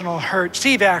emotional hurt.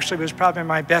 Steve actually was probably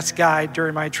my best guy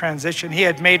during my transition. He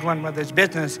had made one with his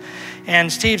business,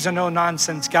 and Steve's a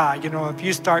no-nonsense guy. If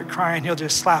you start crying, he'll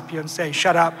just slap you and say,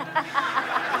 "Shut up."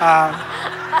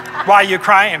 Why are you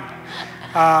crying?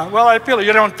 Well, I feel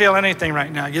you don't feel anything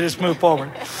right now. You just move forward.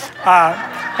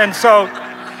 And so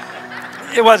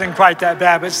it wasn't quite that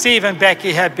bad, but Steve and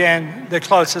Becky had been the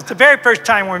closest. The very first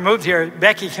time we moved here,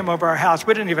 Becky came over our house.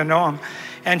 We didn't even know him.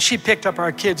 And she picked up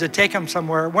our kids to take them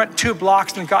somewhere, went 2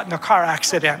 blocks and got in a car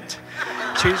accident.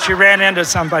 She ran into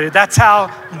somebody. That's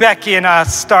how Becky and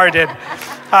us started.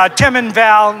 Tim and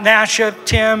Val Nashif.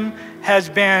 Tim has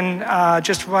been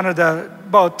just one of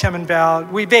both Tim and Val.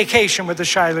 We vacation with the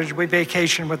Scheidlers. We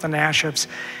vacation with the Nashifs.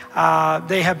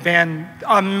 They have been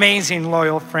amazing,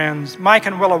 loyal friends. Mike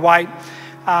and Willa White.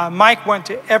 Mike went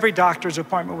to every doctor's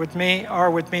appointment with me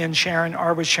and Sharon,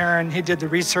 or with Sharon. He did the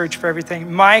research for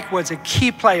everything. Mike was a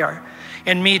key player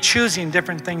in me choosing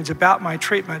different things about my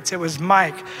treatments. It was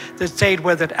Mike that stayed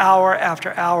with it hour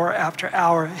after hour after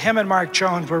hour. Him and Mark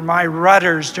Jones were my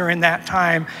rudders during that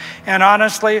time. And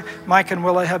honestly, Mike and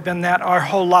Willa have been that our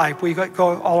whole life. We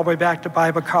go all the way back to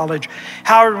Bible college.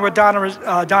 Howard with Donna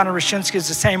Rashinsky is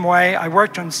the same way. I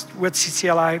worked with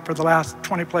CCLI for the last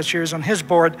 20 plus years on his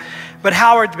board. But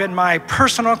Howard's been my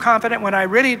personal confidant when I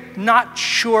really not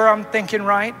sure I'm thinking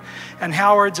right. And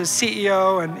Howard's a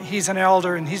CEO, and he's an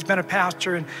elder, and he's been a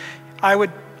pastor. And I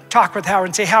would talk with Howard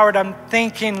and say, "Howard, I'm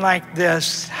thinking like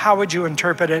this. How would you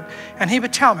interpret it?" And he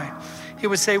would tell me. He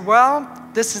would say, "Well,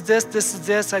 this is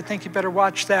this. I think you better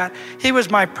watch that." He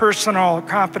was my personal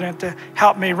confidant to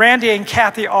help me. Randy and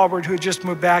Kathy Albert, who just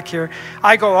moved back here,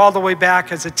 I go all the way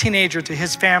back as a teenager to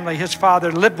his family. His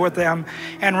father lived with them.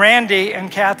 And Randy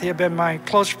and Kathy have been my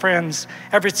close friends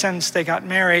ever since they got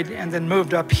married and then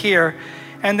moved up here.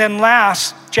 And then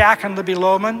last, Jack and Libby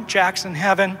Lohman. Jack's in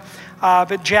heaven.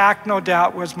 But Jack, no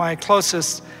doubt, was my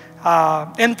closest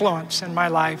influence in my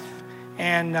life.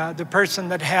 And the person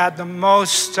that had the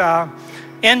most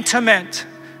intimate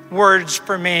words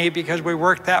for me, because we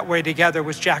worked that way together,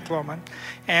 was Jack Lohman.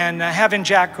 And having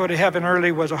Jack go to heaven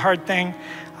early was a hard thing.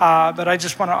 But I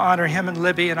just want to honor him and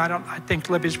Libby. And I think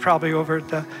Libby's probably over at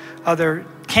the other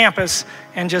campus,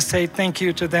 and just say thank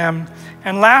you to them.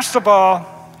 And last of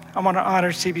all, I want to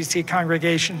honor CBC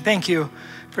congregation. Thank you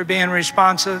for being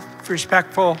responsive,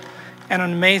 respectful, and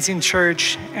an amazing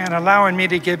church, and allowing me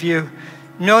to give you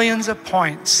millions of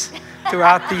points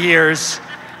throughout the years,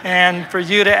 and for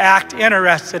you to act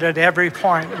interested at every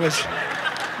point was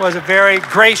a very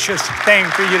gracious thing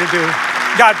for you to do.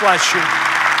 God bless you.